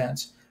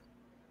offense.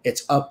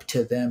 It's up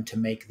to them to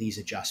make these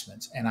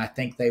adjustments, and I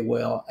think they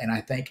will. And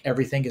I think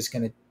everything is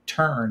going to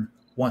turn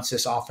once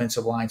this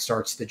offensive line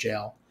starts to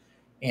gel.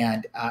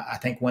 And I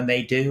think when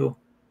they do,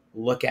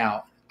 look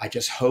out. I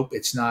just hope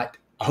it's not.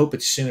 I hope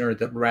it's sooner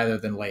rather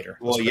than later.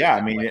 Well, yeah,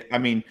 I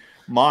mean,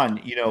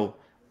 Mon,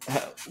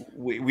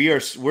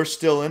 we're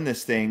still in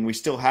this thing. We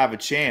still have a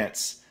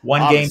chance.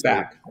 One obviously. game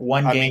back.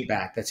 One game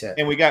back. That's it.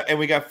 And we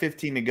got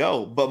 15 to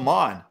go. But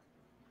Mon,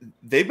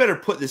 they better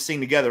put this thing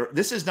together.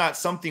 This is not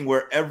something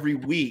where every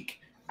week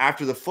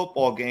after the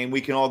football game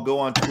we can all go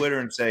on Twitter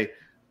and say,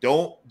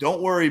 "Don't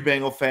worry,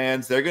 Bengal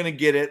fans. They're going to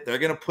get it. They're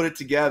going to put it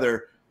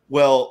together."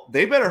 Well,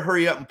 they better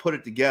hurry up and put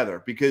it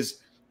together because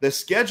the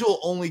schedule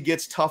only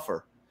gets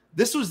tougher.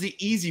 This was the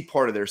easy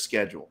part of their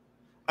schedule.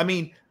 I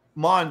mean,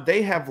 Mon,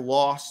 they have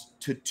lost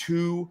to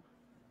two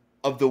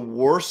of the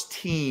worst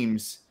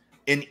teams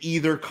in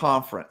either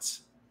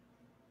conference.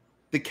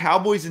 The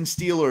Cowboys and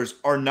Steelers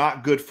are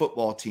not good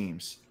football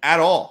teams at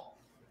all.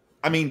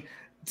 I mean,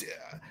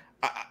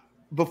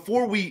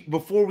 before we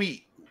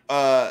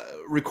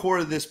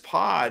recorded this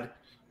pod,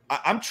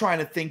 I'm trying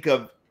to think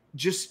of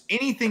just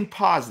anything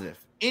positive,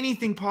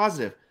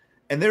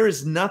 and there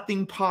is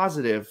nothing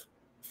positive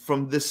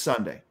from this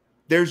Sunday.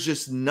 There's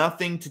just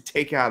nothing to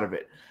take out of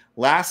it.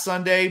 Last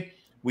Sunday,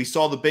 we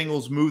saw the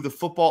Bengals move the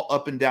football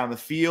up and down the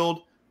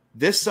field.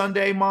 This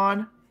Sunday,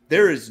 Mon,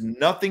 there is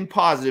nothing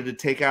positive to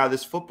take out of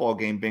this football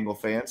game, Bengal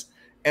fans.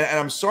 And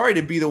I'm sorry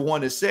to be the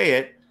one to say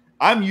it.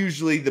 I'm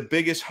usually the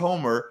biggest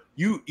homer.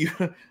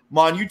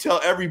 Mon, you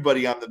tell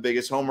everybody I'm the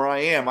biggest homer. I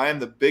am. I am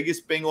the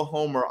biggest Bengal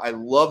homer. I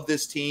love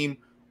this team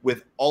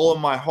with all of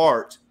my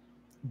heart.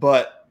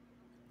 But,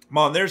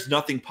 Mon, there's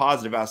nothing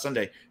positive out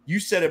Sunday.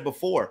 You said it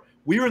before.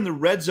 We were in the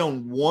red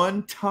zone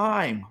one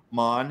time,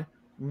 Mon.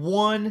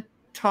 One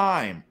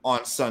time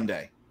on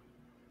Sunday.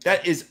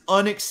 That is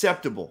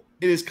unacceptable.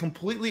 It is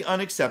completely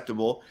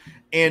unacceptable.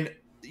 And,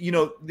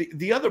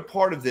 the other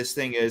part of this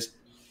thing is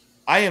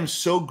I am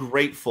so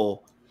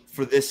grateful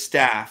for this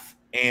staff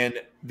and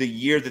the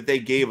year that they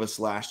gave us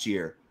last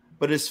year.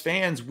 But as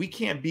fans, we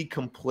can't be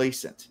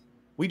complacent.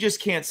 We just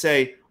can't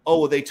say, oh,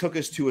 well, they took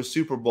us to a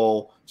Super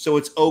Bowl, so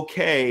it's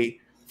okay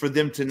for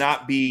them to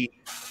not be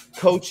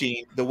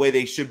coaching the way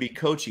they should be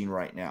coaching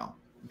right now.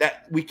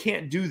 That we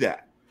can't do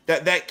that.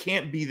 That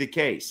can't be the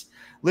case.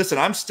 Listen,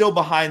 I'm still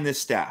behind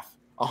this staff,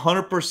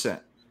 100%.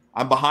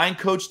 I'm behind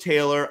Coach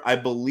Taylor. I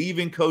believe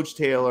in Coach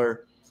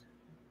Taylor.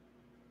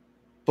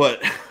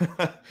 But,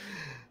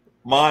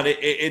 Mon,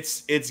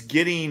 it's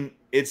getting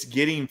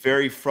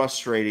very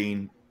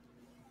frustrating.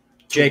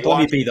 Jake, let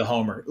me be the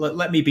homer.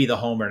 Let me be the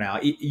homer now.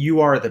 You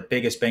are the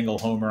biggest Bengal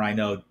homer I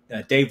know.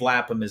 Dave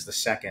Lapham is the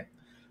second.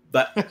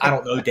 But I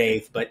don't know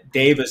Dave, but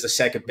Dave is the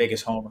second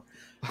biggest homer.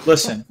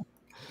 Listen,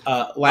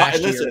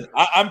 last year,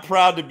 I'm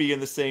proud to be in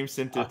the same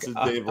sentence as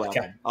Dave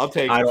Lapham. Okay. I'll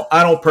take it.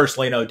 I don't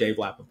personally know Dave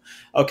Lapham.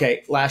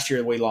 Okay, last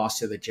year we lost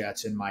to the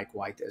Jets and Mike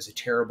White. That was a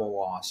terrible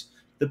loss.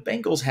 The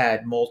Bengals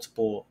had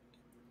multiple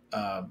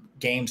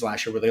games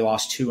last year where they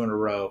lost two in a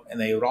row,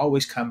 and they would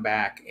always come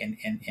back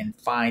and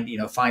find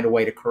a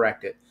way to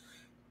correct it.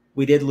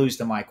 We did lose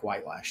to Mike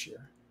White last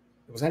year.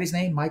 Was that his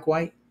name, Mike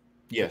White?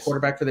 Yes. The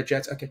quarterback for the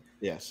Jets? Okay.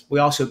 Yes. We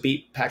also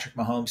beat Patrick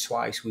Mahomes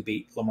twice. We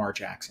beat Lamar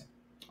Jackson.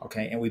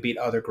 Okay. And we beat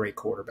other great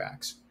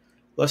quarterbacks.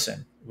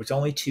 Listen, it was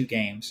only 2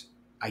 games.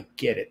 I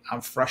get it.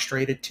 I'm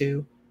frustrated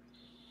too.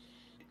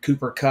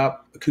 Cooper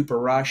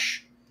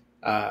Rush,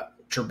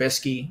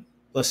 Trubisky.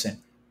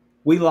 Listen,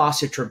 we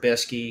lost to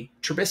Trubisky.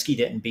 Trubisky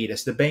didn't beat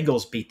us. The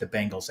Bengals beat the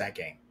Bengals that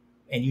game.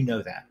 And you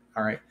know that.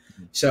 All right.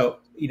 Mm-hmm. So,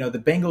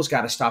 the Bengals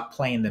got to stop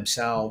playing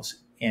themselves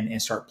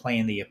and start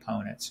playing the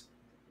opponents.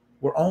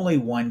 We're only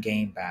 1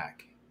 game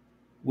back.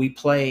 We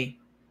play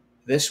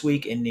this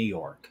week in New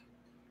York,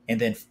 and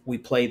then we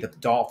play the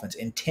Dolphins.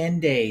 In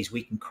 10 days,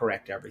 we can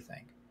correct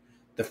everything.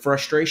 The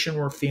frustration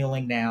we're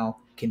feeling now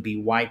can be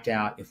wiped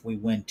out if we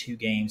win 2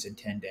 games in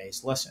 10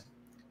 days. Listen,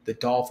 the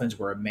Dolphins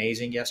were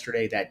amazing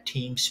yesterday. That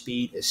team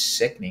speed is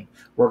sickening.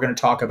 We're going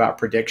to talk about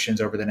predictions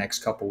over the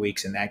next couple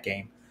weeks in that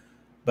game.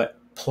 But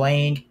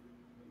playing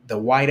the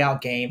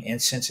whiteout game in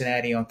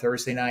Cincinnati on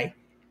Thursday night,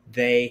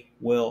 they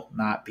will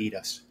not beat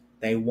us.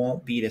 They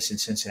won't beat us in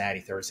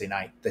Cincinnati Thursday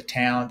night.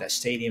 That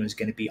stadium is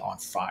going to be on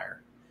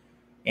fire.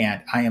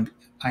 And I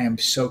am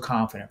so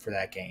confident for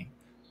that game.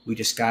 We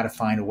just got to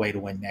find a way to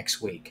win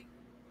next week.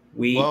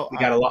 We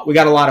got a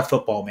lot of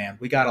football, man.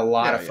 We got a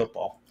lot of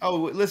football. Oh,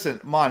 listen,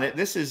 Mon,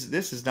 this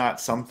is not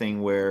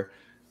something we're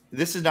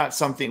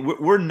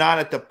not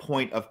at the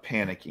point of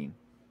panicking,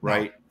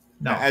 right?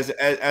 No. As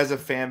a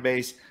fan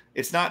base,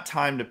 it's not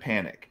time to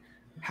panic.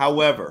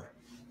 However,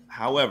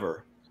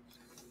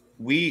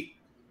 we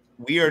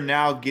are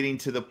now getting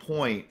to the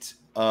point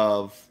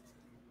of,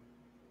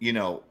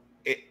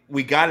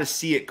 we got to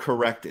see it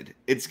corrected.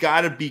 It's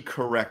got to be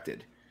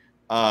corrected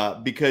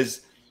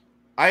because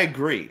I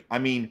agree. I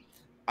mean,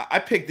 I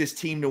picked this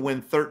team to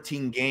win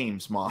 13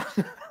 games, Mom.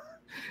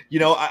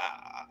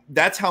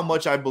 That's how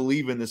much I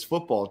believe in this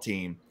football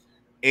team.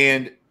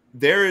 And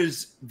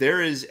there's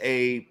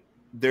a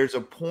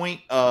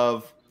point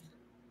of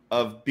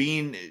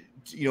being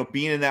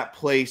in that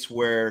place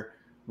where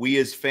we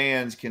as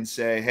fans can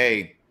say,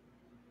 hey,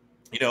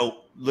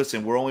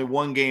 listen, we're only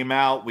 1 game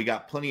out. We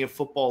got plenty of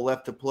football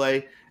left to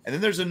play. And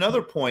then there's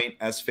another point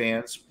as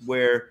fans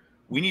where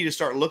we need to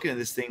start looking at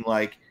this thing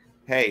like,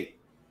 hey,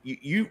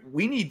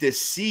 we need to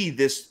see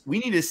this. We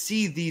need to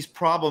see these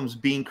problems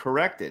being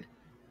corrected,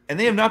 and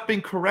they have not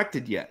been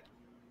corrected yet.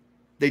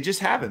 They just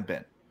haven't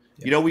been.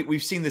 Yeah.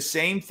 We've seen the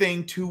same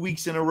thing 2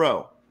 weeks in a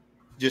row.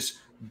 Just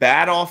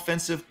bad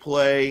offensive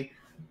play,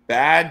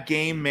 bad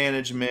game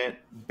management,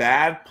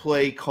 bad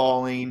play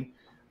calling.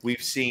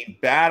 We've seen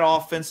bad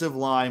offensive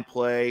line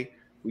play.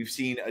 We've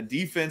seen a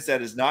defense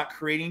that is not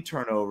creating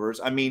turnovers.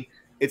 I mean,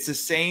 it's the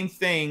same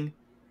thing,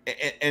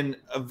 and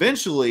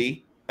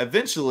eventually,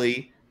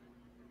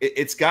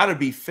 it's got to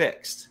be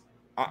fixed.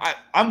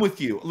 I'm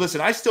with you.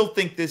 Listen, I still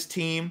think this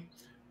team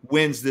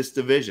wins this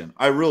division.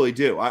 I really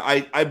do.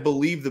 I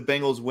believe the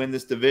Bengals win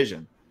this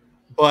division.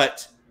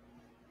 But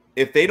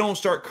if they don't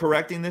start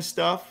correcting this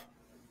stuff,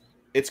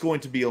 it's going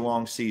to be a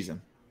long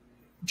season.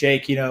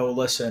 Jake,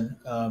 listen,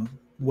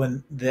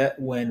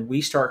 when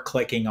we start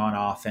clicking on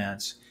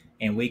offense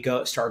and we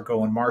start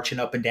going marching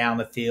up and down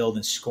the field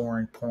and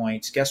scoring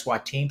points, guess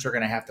what? Teams are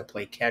going to have to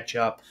play catch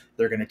up.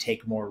 They're going to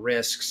take more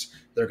risks.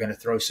 They're going to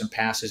throw some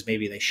passes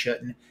maybe they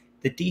shouldn't.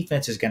 The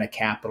defense is going to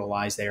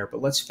capitalize there,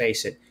 but let's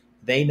face it,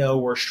 they know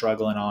we're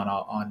struggling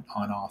on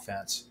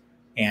offense.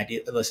 And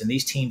listen,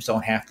 these teams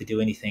don't have to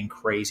do anything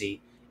crazy.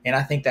 And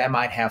I think that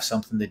might have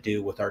something to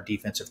do with our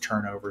defensive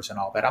turnovers and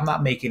all that. I'm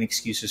not making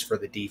excuses for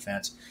the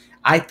defense.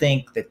 I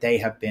think that they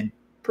have been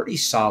pretty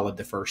solid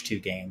the first 2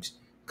 games.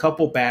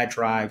 Couple bad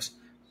drives,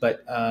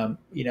 but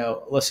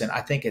listen,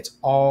 I think it's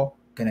all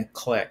going to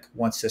click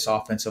once this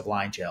offensive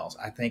line gels.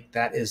 I think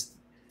that is,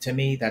 to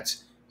me,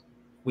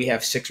 we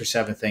have 6 or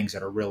 7 things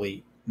that are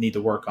really need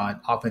to work on.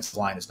 Offensive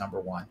line is number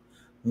 1.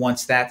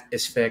 Once that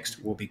is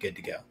fixed, we'll be good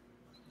to go.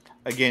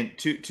 Again,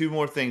 two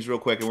more things real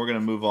quick, and we're going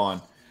to move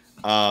on.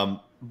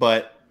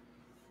 But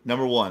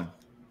number 1,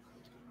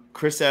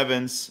 Chris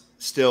Evans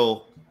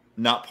still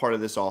not part of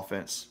this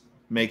offense.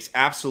 Makes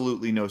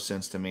absolutely no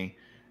sense to me.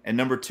 And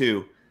number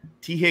 2,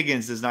 T.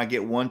 Higgins does not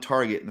get 1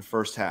 target in the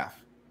first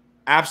half.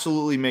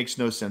 Absolutely makes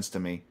no sense to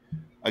me.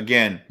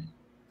 Again,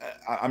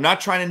 I'm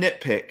not trying to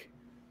nitpick,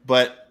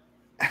 but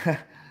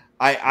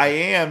I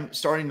am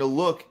starting to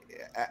look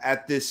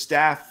at this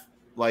staff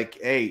like,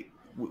 hey,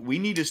 we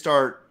need to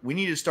start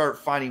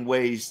finding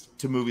ways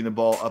to moving the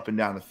ball up and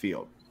down the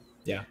field.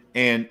 Yeah.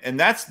 And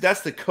that's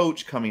the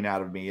coach coming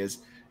out of me is,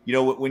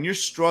 when you're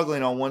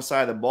struggling on one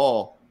side of the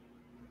ball,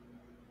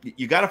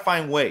 you got to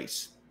find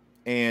ways,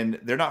 and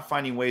they're not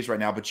finding ways right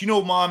now. But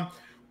Mom,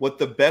 what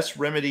the best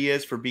remedy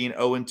is for being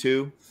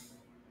 0-2?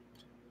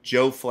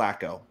 Joe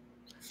Flacco.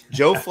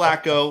 Joe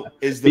Flacco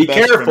is the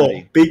best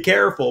remedy. Be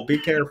careful. Be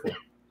careful.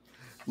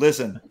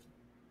 Listen,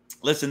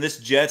 this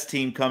Jets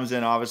team comes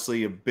in,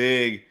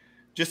 obviously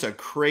just a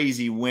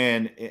crazy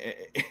win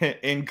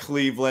in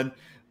Cleveland.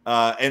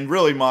 And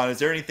really, Mon, is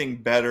there anything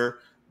better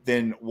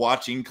than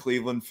watching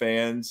Cleveland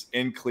fans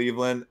in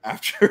Cleveland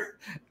after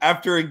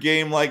a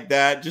game like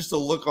that? Just the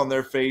look on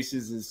their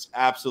faces is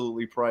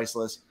absolutely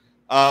priceless.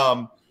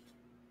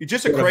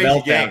 Just a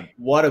crazy game.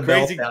 What a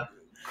meltdown.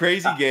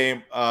 Crazy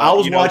game. I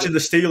was watching the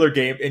Steeler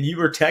game, and you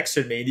were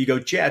texting me, and you go,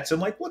 Jets. I'm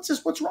like, what's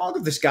this? What's wrong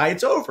with this guy?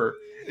 It's over.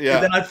 Yeah.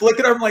 And then I flick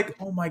it over. I'm like,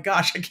 oh, my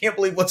gosh, I can't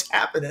believe what's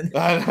happening.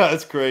 I know,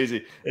 that's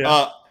crazy.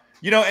 Yeah.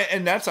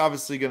 And that's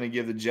obviously going to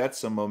give the Jets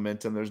some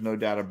momentum. There's no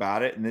doubt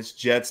about it. And this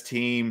Jets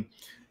team,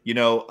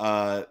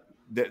 they're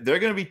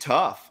going to be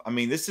tough. I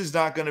mean, this is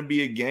not going to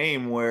be a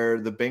game where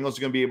the Bengals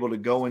are going to be able to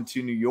go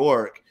into New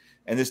York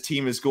and this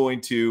team is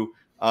going to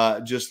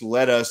just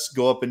let us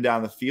go up and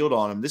down the field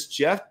on them. This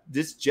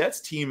Jets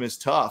team is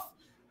tough.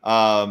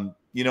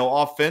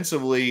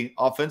 Offensively,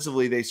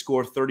 they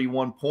score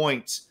 31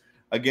 points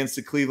against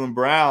the Cleveland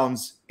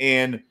Browns.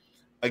 And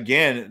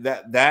again,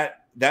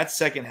 that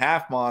second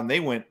half, Mon, they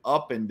went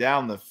up and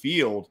down the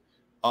field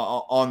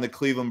on the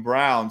Cleveland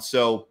Browns.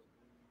 So,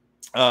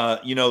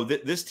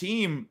 this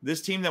team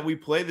that we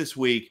play this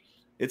week,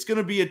 it's going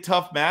to be a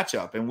tough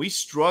matchup. And we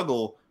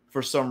struggle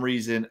for some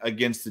reason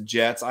against the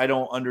Jets. I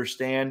don't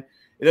understand.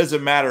 It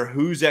doesn't matter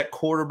who's at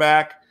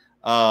quarterback,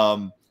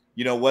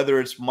 whether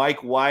it's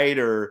Mike White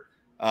or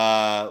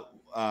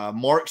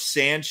Mark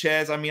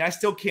Sanchez. I mean, I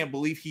still can't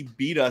believe he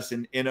beat us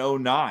in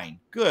 2009.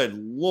 Good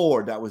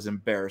Lord, that was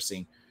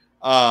embarrassing.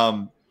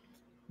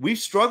 We've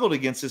struggled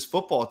against this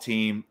football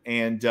team,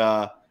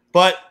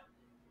 but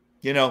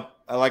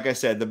like I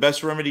said, the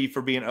best remedy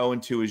for being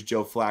 0-2 is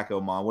Joe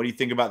Flacco, Mom. What do you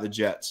think about the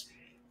Jets?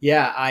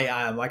 Yeah,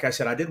 I like I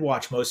said, I did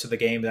watch most of the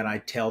game. Then I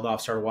tailed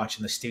off, started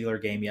watching the Steeler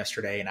game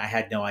yesterday, and I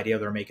had no idea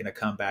they were making a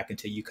comeback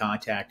until you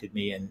contacted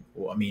me. And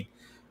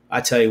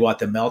I tell you what,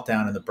 the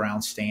meltdown in the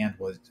Brown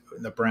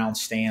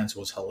stands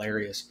was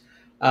hilarious.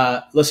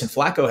 Listen,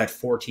 Flacco had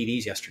 4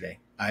 TDs yesterday.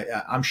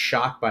 I'm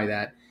shocked by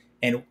that.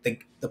 And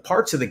the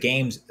parts of the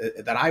games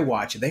that I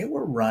watched, they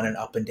were running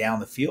up and down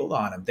the field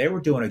on him. They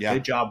were doing a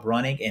good job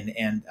running,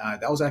 and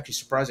that was actually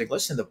surprising.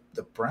 Listen,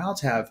 the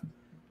Browns have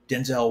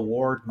Denzel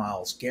Ward,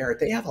 Myles Garrett.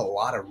 They have a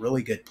lot of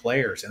really good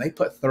players, and they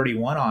put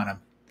 31 on them.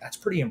 That's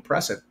pretty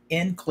impressive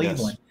in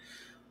Cleveland. Yes.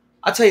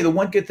 I'll tell you the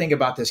one good thing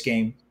about this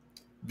game,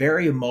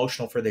 very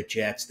emotional for the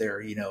Jets.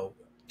 They're,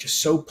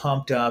 just so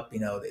pumped up.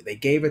 They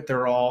gave it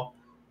their all.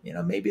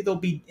 maybe they'll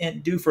be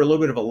due for a little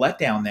bit of a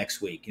letdown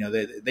next week.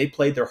 They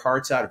played their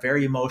hearts out, a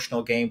very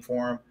emotional game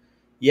for them.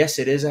 Yes,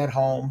 it is at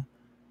home,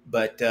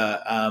 but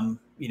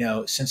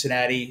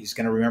Cincinnati is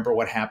going to remember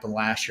what happened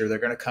last year. They're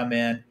going to come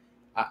in.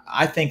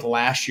 I think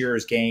last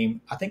year's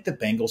game, I think the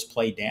Bengals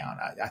played down.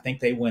 I think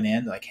they went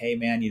in like, hey,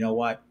 man, you know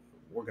what?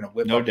 We're going to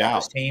whip up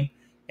this team.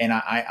 And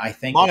I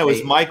think it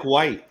was Mike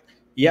White.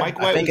 Yeah, Mike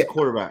White was the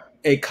quarterback.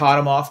 It caught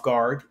him off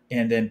guard,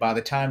 and then by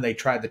the time they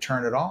tried to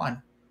turn it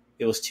on,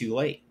 it was too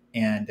late.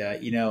 And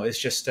it's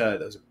just it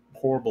was a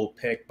horrible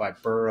pick by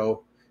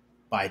Burrow,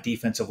 by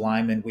defensive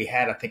lineman. We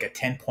had, I think, a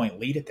 10-point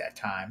lead at that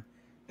time,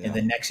 and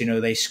the next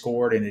they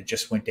scored, and it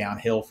just went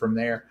downhill from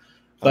there.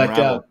 But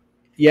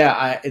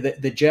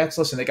the Jets.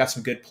 Listen, they got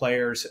some good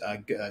players.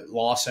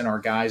 Lawson, our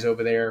guys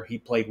over there, he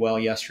played well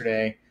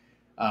yesterday.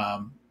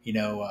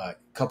 A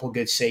couple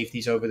good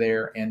safeties over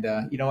there,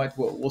 and you know what?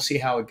 We'll see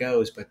how it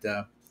goes. But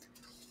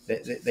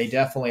they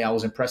definitely, I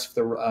was impressed with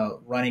the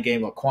running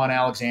game. Well, Quan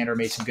Alexander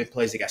made some good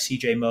plays. They got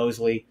C.J.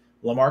 Mosley,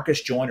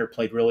 LaMarcus Joyner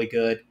played really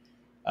good.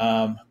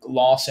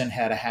 Lawson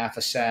had a half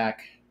a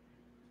sack.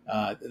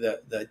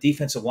 The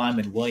defensive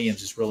lineman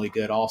Williams is really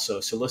good also.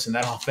 So listen,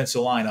 that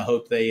offensive line, I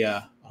hope they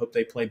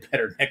play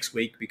better next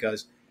week,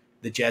 because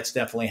the Jets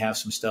definitely have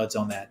some studs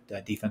on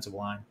that defensive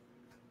line.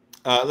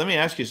 Let me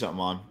ask you something,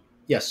 Mon.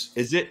 Yes.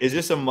 Is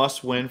this a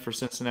must-win for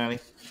Cincinnati?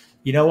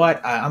 You know what?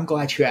 I'm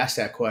glad you asked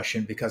that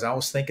question, because I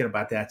was thinking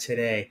about that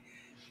today.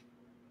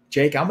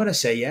 Jake, I'm going to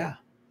say yeah.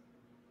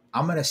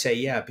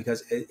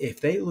 Because if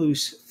they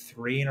lose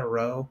 3 in a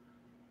row,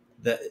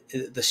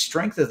 the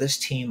strength of this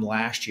team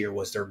last year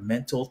was their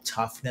mental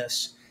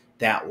toughness,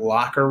 that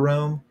locker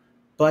room.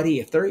 Buddy,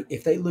 if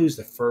they lose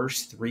the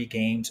first 3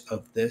 games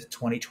of the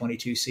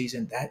 2022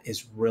 season, that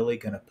is really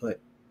going to put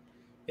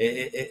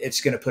it's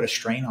going to put a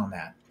strain on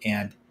that.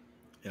 And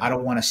I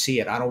don't want to see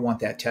it. I don't want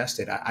that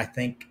tested. I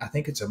think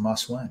it's a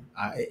must win.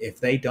 If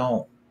they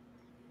don't,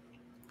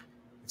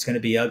 it's going to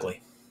be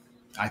ugly,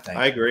 I think.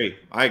 I agree.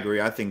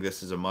 I think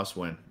this is a must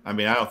win. I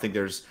mean, I don't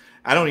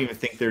even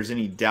think there's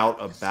any doubt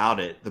about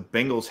it. The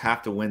Bengals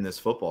have to win this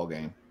football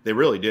game. They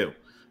really do.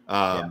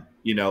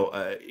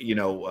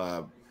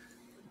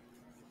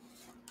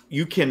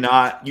 You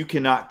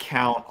cannot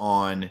count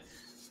on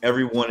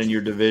everyone in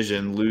your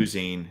division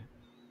losing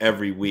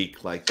every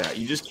week like that.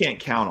 You just can't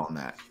count on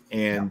that.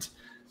 And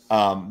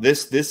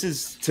this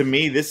is, to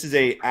me, this is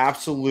a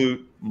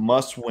absolute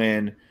must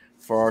win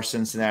for our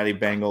Cincinnati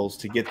Bengals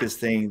to get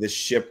this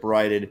ship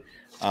righted.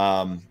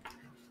 I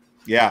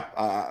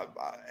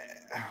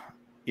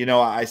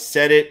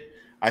said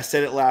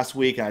it last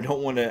week, and I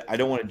don't want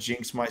to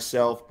jinx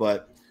myself,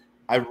 but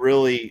I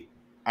really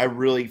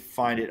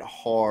find it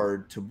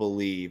hard to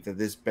believe that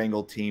this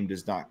Bengal team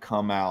does not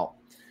come out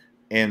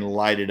and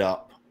light it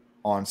up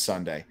on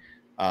Sunday.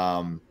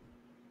 I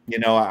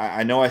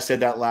know I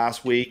said that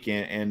last week,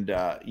 and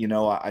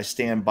I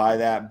stand by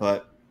that.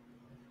 But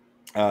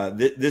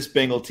this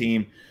Bengal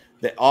team,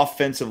 that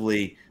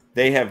offensively,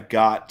 they have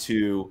got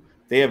to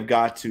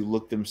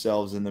look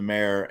themselves in the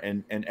mirror,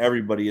 and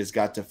everybody has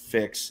got to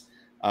fix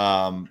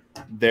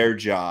their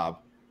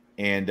job,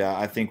 and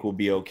I think we'll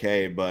be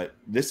okay. But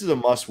this is a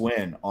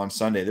must-win on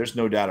Sunday. There's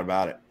no doubt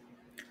about it.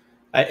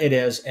 It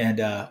is, and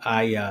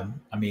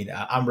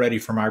I'm ready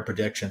for my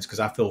predictions,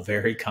 because I feel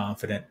very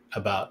confident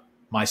about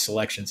my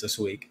selections this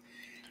week.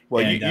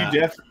 Well, and,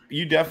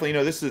 you definitely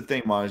know, this is the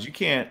thing, Mons. You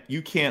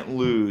can't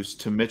lose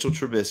to Mitchell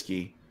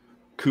Trubisky,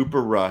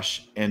 Cooper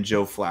Rush, and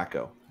Joe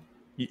Flacco.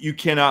 You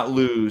cannot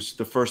lose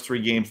the first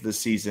 3 games of the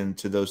season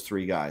to those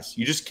 3 guys.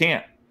 You just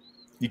can't.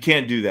 You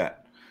can't do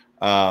that.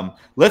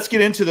 Let's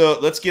get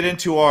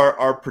into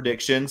our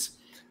predictions.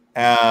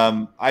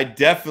 I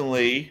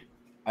definitely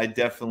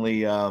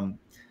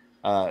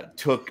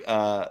took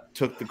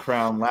the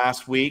crown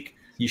last week.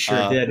 You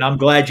sure did, and I'm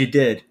glad you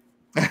did.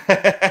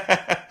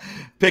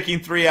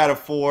 Picking 3 out of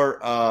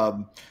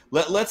 4.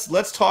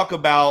 Let's talk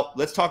about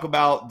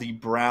the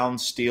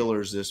Browns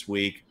Steelers this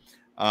week.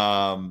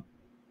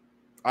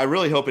 I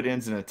really hope it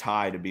ends in a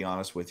tie, to be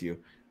honest with you.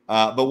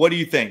 But what do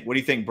you think? What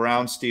do you think,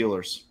 Browns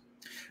Steelers?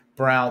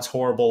 Browns,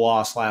 horrible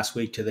loss last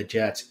week to the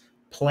Jets.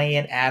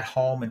 Playing at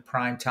home in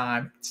prime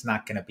time, it's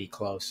not going to be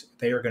close.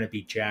 They are going to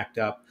be jacked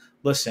up.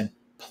 Listen,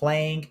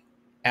 playing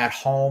at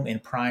home in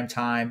prime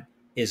time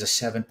is a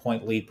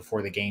 7-point lead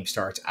before the game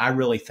starts. I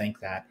really think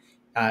that.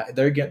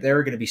 They're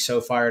going to be so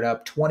fired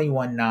up.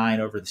 21-9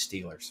 over the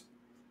Steelers.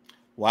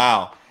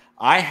 Wow.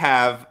 I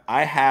have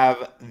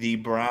the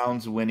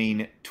Browns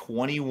winning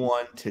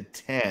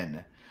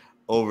 21-10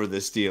 over the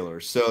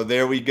Steelers. So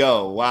there we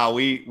go. Wow,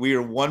 we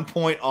are 1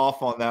 point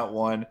off on that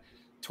one.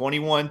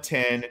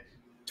 21-10,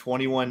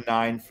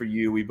 21-9 for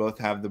you. We both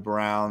have the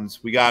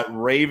Browns. We got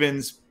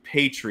Ravens,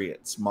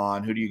 Patriots.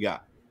 Mon, who do you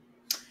got?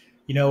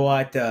 You know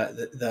what?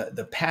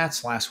 The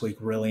Pats last week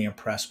really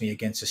impressed me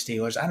against the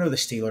Steelers. I know the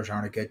Steelers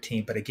aren't a good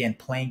team, but again,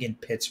 playing in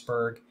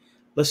Pittsburgh,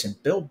 listen,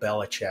 Bill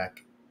Belichick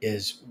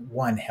is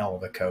one hell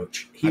of a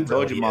coach. He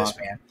really is,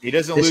 man. He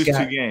doesn't lose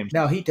 2 games.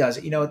 No, he does.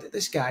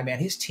 This guy, man,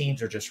 his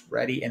teams are just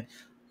ready. And,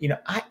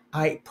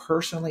 I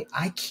personally,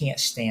 I can't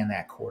stand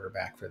that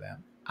quarterback for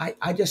them.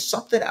 I just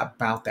something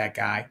about that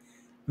guy.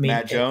 I mean,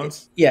 Matt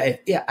Jones. I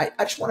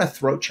just want to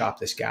throat chop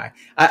this guy.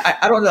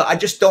 I don't know. I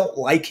just don't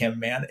like him,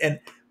 man.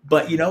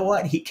 But you know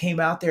what? He came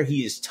out there.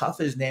 He is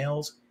tough as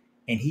nails,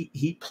 and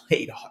he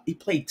played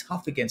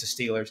tough against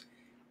the Steelers.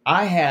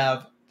 I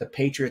have the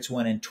Patriots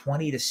winning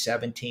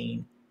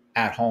 20-17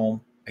 at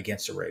home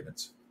against the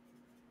Ravens.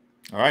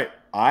 All right.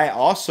 I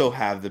also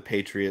have the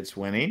Patriots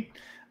winning.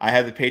 I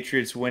have the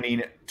Patriots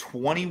winning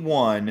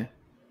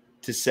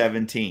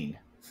 21-17.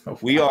 Oh,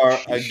 we are,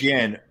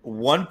 again,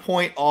 1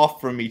 point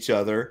off from each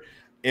other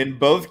in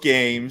both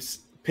games,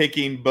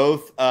 picking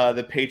both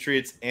the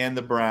Patriots and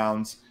the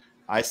Browns.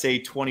 I say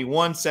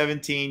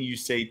 21-17. You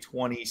say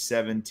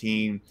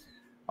 20-17.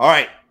 All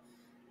right.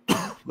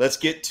 Let's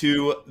get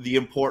to the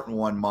important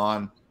one,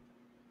 Mon.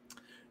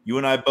 You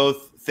and I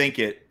both think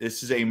it.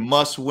 This is a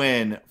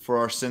must-win for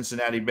our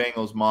Cincinnati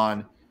Bengals,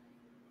 Mon.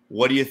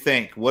 What do you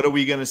think? What are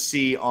we going to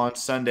see on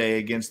Sunday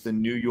against the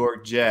New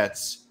York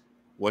Jets?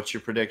 What's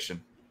your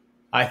prediction?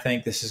 I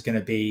think this is going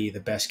to be the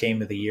best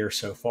game of the year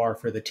so far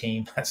for the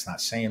team. That's not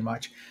saying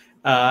much.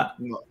 I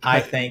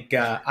think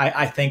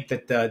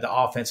that the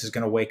offense is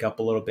going to wake up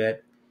a little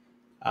bit.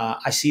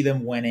 I see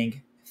them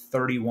winning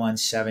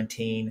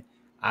 31-17.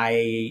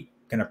 I'm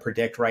going to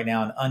predict right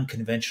now an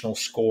unconventional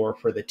score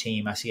for the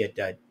team. I see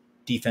a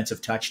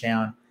defensive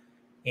touchdown,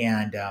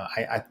 and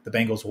the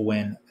Bengals will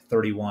win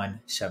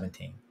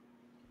 31-17.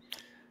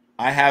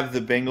 I have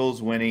the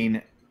Bengals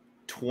winning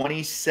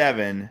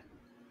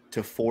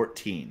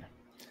 27-14.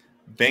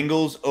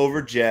 Bengals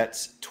over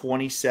Jets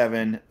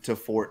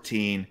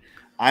 27-14.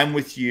 I'm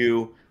with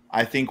you.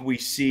 I think we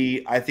see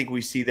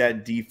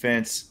that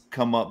defense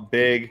come up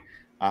big.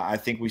 I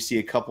think we see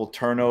a couple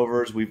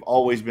turnovers. We've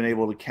always been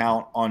able to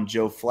count on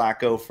Joe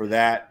Flacco for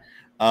that.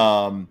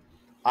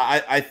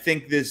 I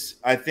think this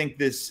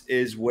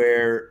is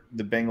where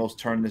the Bengals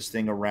turn this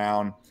thing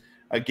around.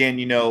 Again,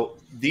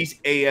 these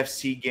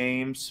AFC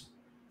games,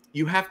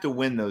 you have to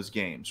win those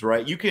games,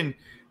 right? You can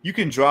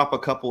drop a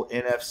couple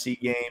NFC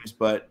games,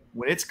 but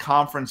when it's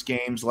conference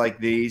games like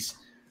these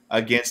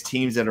against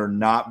teams that are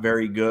not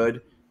very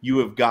good, you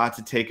have got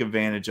to take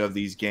advantage of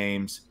these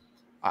games.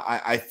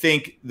 I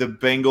think the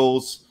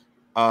Bengals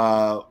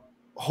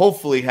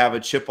hopefully have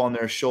a chip on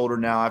their shoulder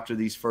now after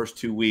these first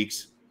 2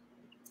 weeks,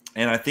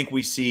 and I think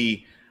we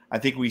see a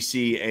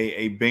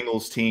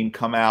Bengals team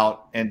come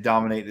out and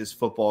dominate this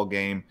football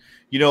game.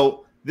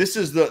 This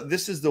is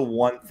the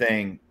one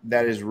thing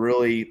that is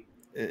really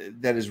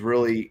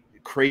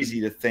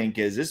crazy to think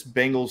is this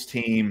Bengals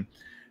team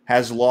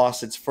has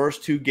lost its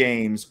first 2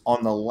 games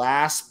on the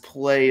last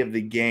play of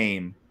the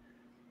game,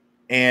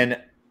 and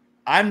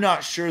I'm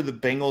not sure the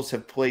Bengals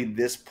have played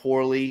this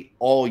poorly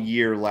all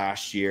year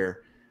last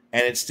year,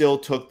 and it still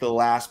took the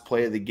last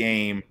play of the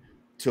game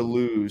to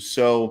lose.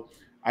 So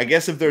I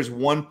guess if there's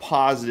one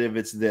positive,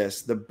 it's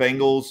this. The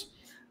Bengals,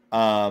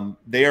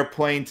 they are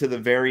playing to the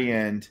very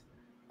end,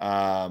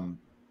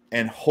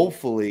 and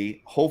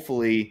hopefully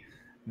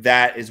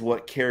that is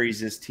what carries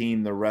this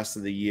team the rest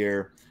of the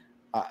year.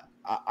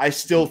 I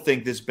still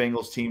think this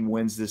Bengals team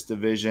wins this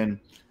division.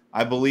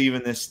 I believe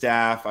in this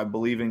staff. I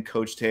believe in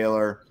Coach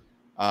Taylor.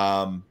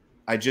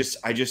 I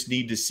just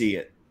need to see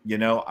it.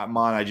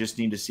 I just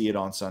need to see it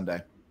on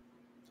Sunday.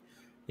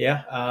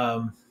 Yeah,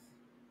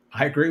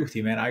 I agree with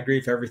you, man. I agree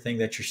with everything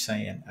that you're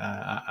saying.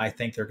 I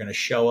think they're going to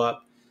show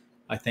up.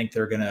 I think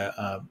they're going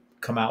to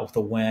come out with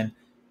a win.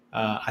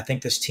 I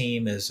think this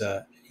team is,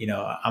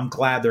 I'm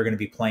glad they're going to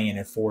be playing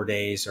in 4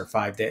 days or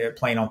 5 days,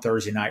 playing on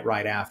Thursday night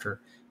right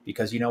after,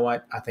 because you know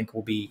what? I think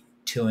we'll be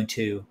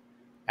 2-2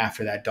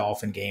 after that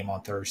Dolphin game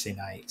on Thursday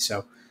night.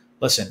 So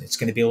listen, it's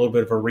going to be a little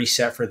bit of a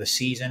reset for the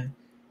season.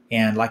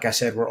 And like I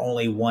said, we're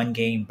only 1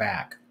 game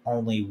back.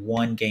 Only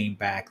 1 game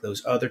back.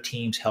 Those other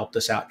teams helped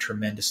us out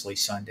tremendously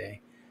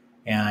Sunday.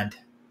 And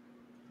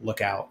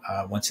look out.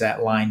 Once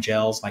that line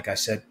gels, like I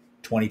said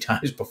 20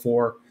 times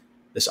before,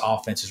 this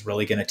offense is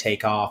really going to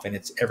take off,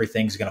 and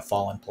everything's going to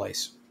fall in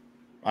place.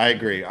 I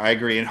agree.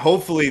 And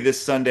hopefully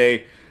this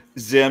Sunday,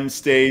 Zim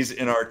stays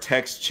in our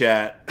text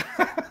chat.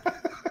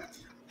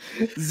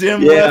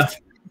 Zim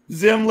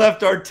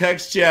left our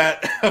text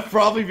chat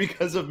probably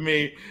because of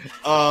me.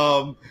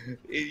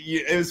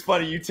 It was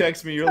funny. You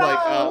text me. You're like,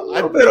 a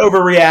little bit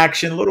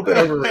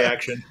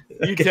overreaction.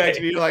 You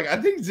text me. You're like,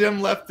 I think Zim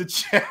left the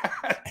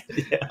chat.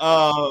 Yeah.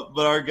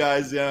 But our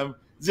guy Zim,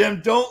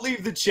 don't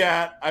leave the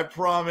chat. I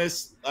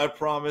promise.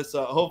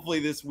 Hopefully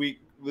this week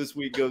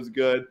goes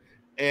good,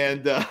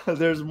 and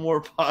there's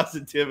more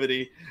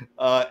positivity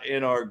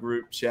in our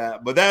group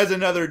chat. But that is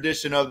another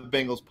edition of the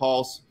Bengals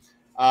Pulse.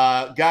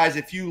 Guys,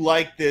 if you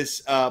like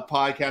this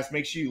podcast,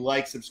 make sure you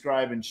like,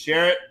 subscribe, and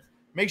share it.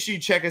 Make sure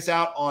you check us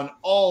out on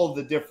all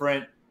the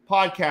different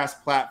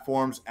podcast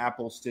platforms,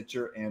 Apple,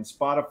 Stitcher, and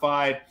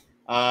Spotify.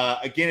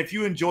 Again, if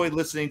you enjoyed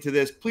listening to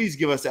this, please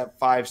give us that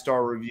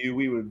 5-star review.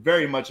 We would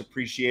very much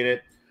appreciate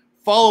it.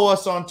 Follow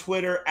us on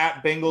Twitter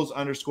at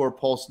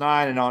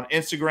Bengals_Pulse9 and on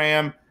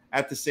Instagram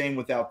at the same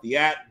without the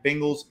at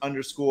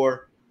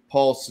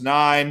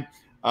Bengals_Pulse9.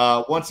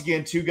 Once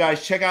again, too,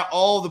 guys, check out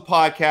all the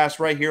podcasts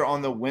right here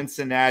on the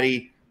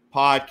Wincinnati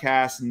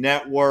Podcast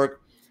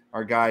Network.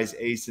 Our guys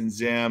Ace and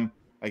Zim,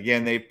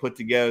 again, they put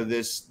together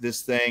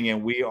this thing,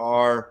 and we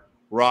are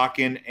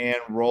rocking and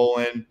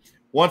rolling.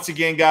 Once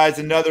again, guys,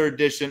 another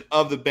edition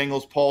of the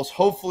Bengals Pulse.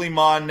 Hopefully,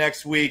 Mon,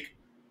 next week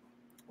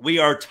we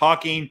are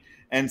talking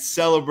and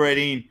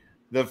celebrating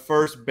the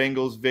first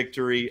Bengals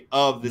victory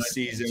of the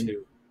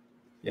season.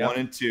 1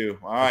 and 2.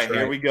 All right,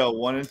 here we go.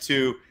 1 and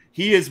 2.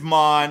 He is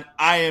Mon.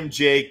 I am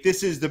Jake.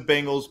 This is the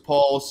Bengals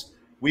Pulse.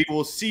 We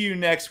will see you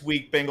next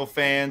week, Bengal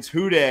fans.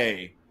 Hoo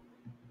day.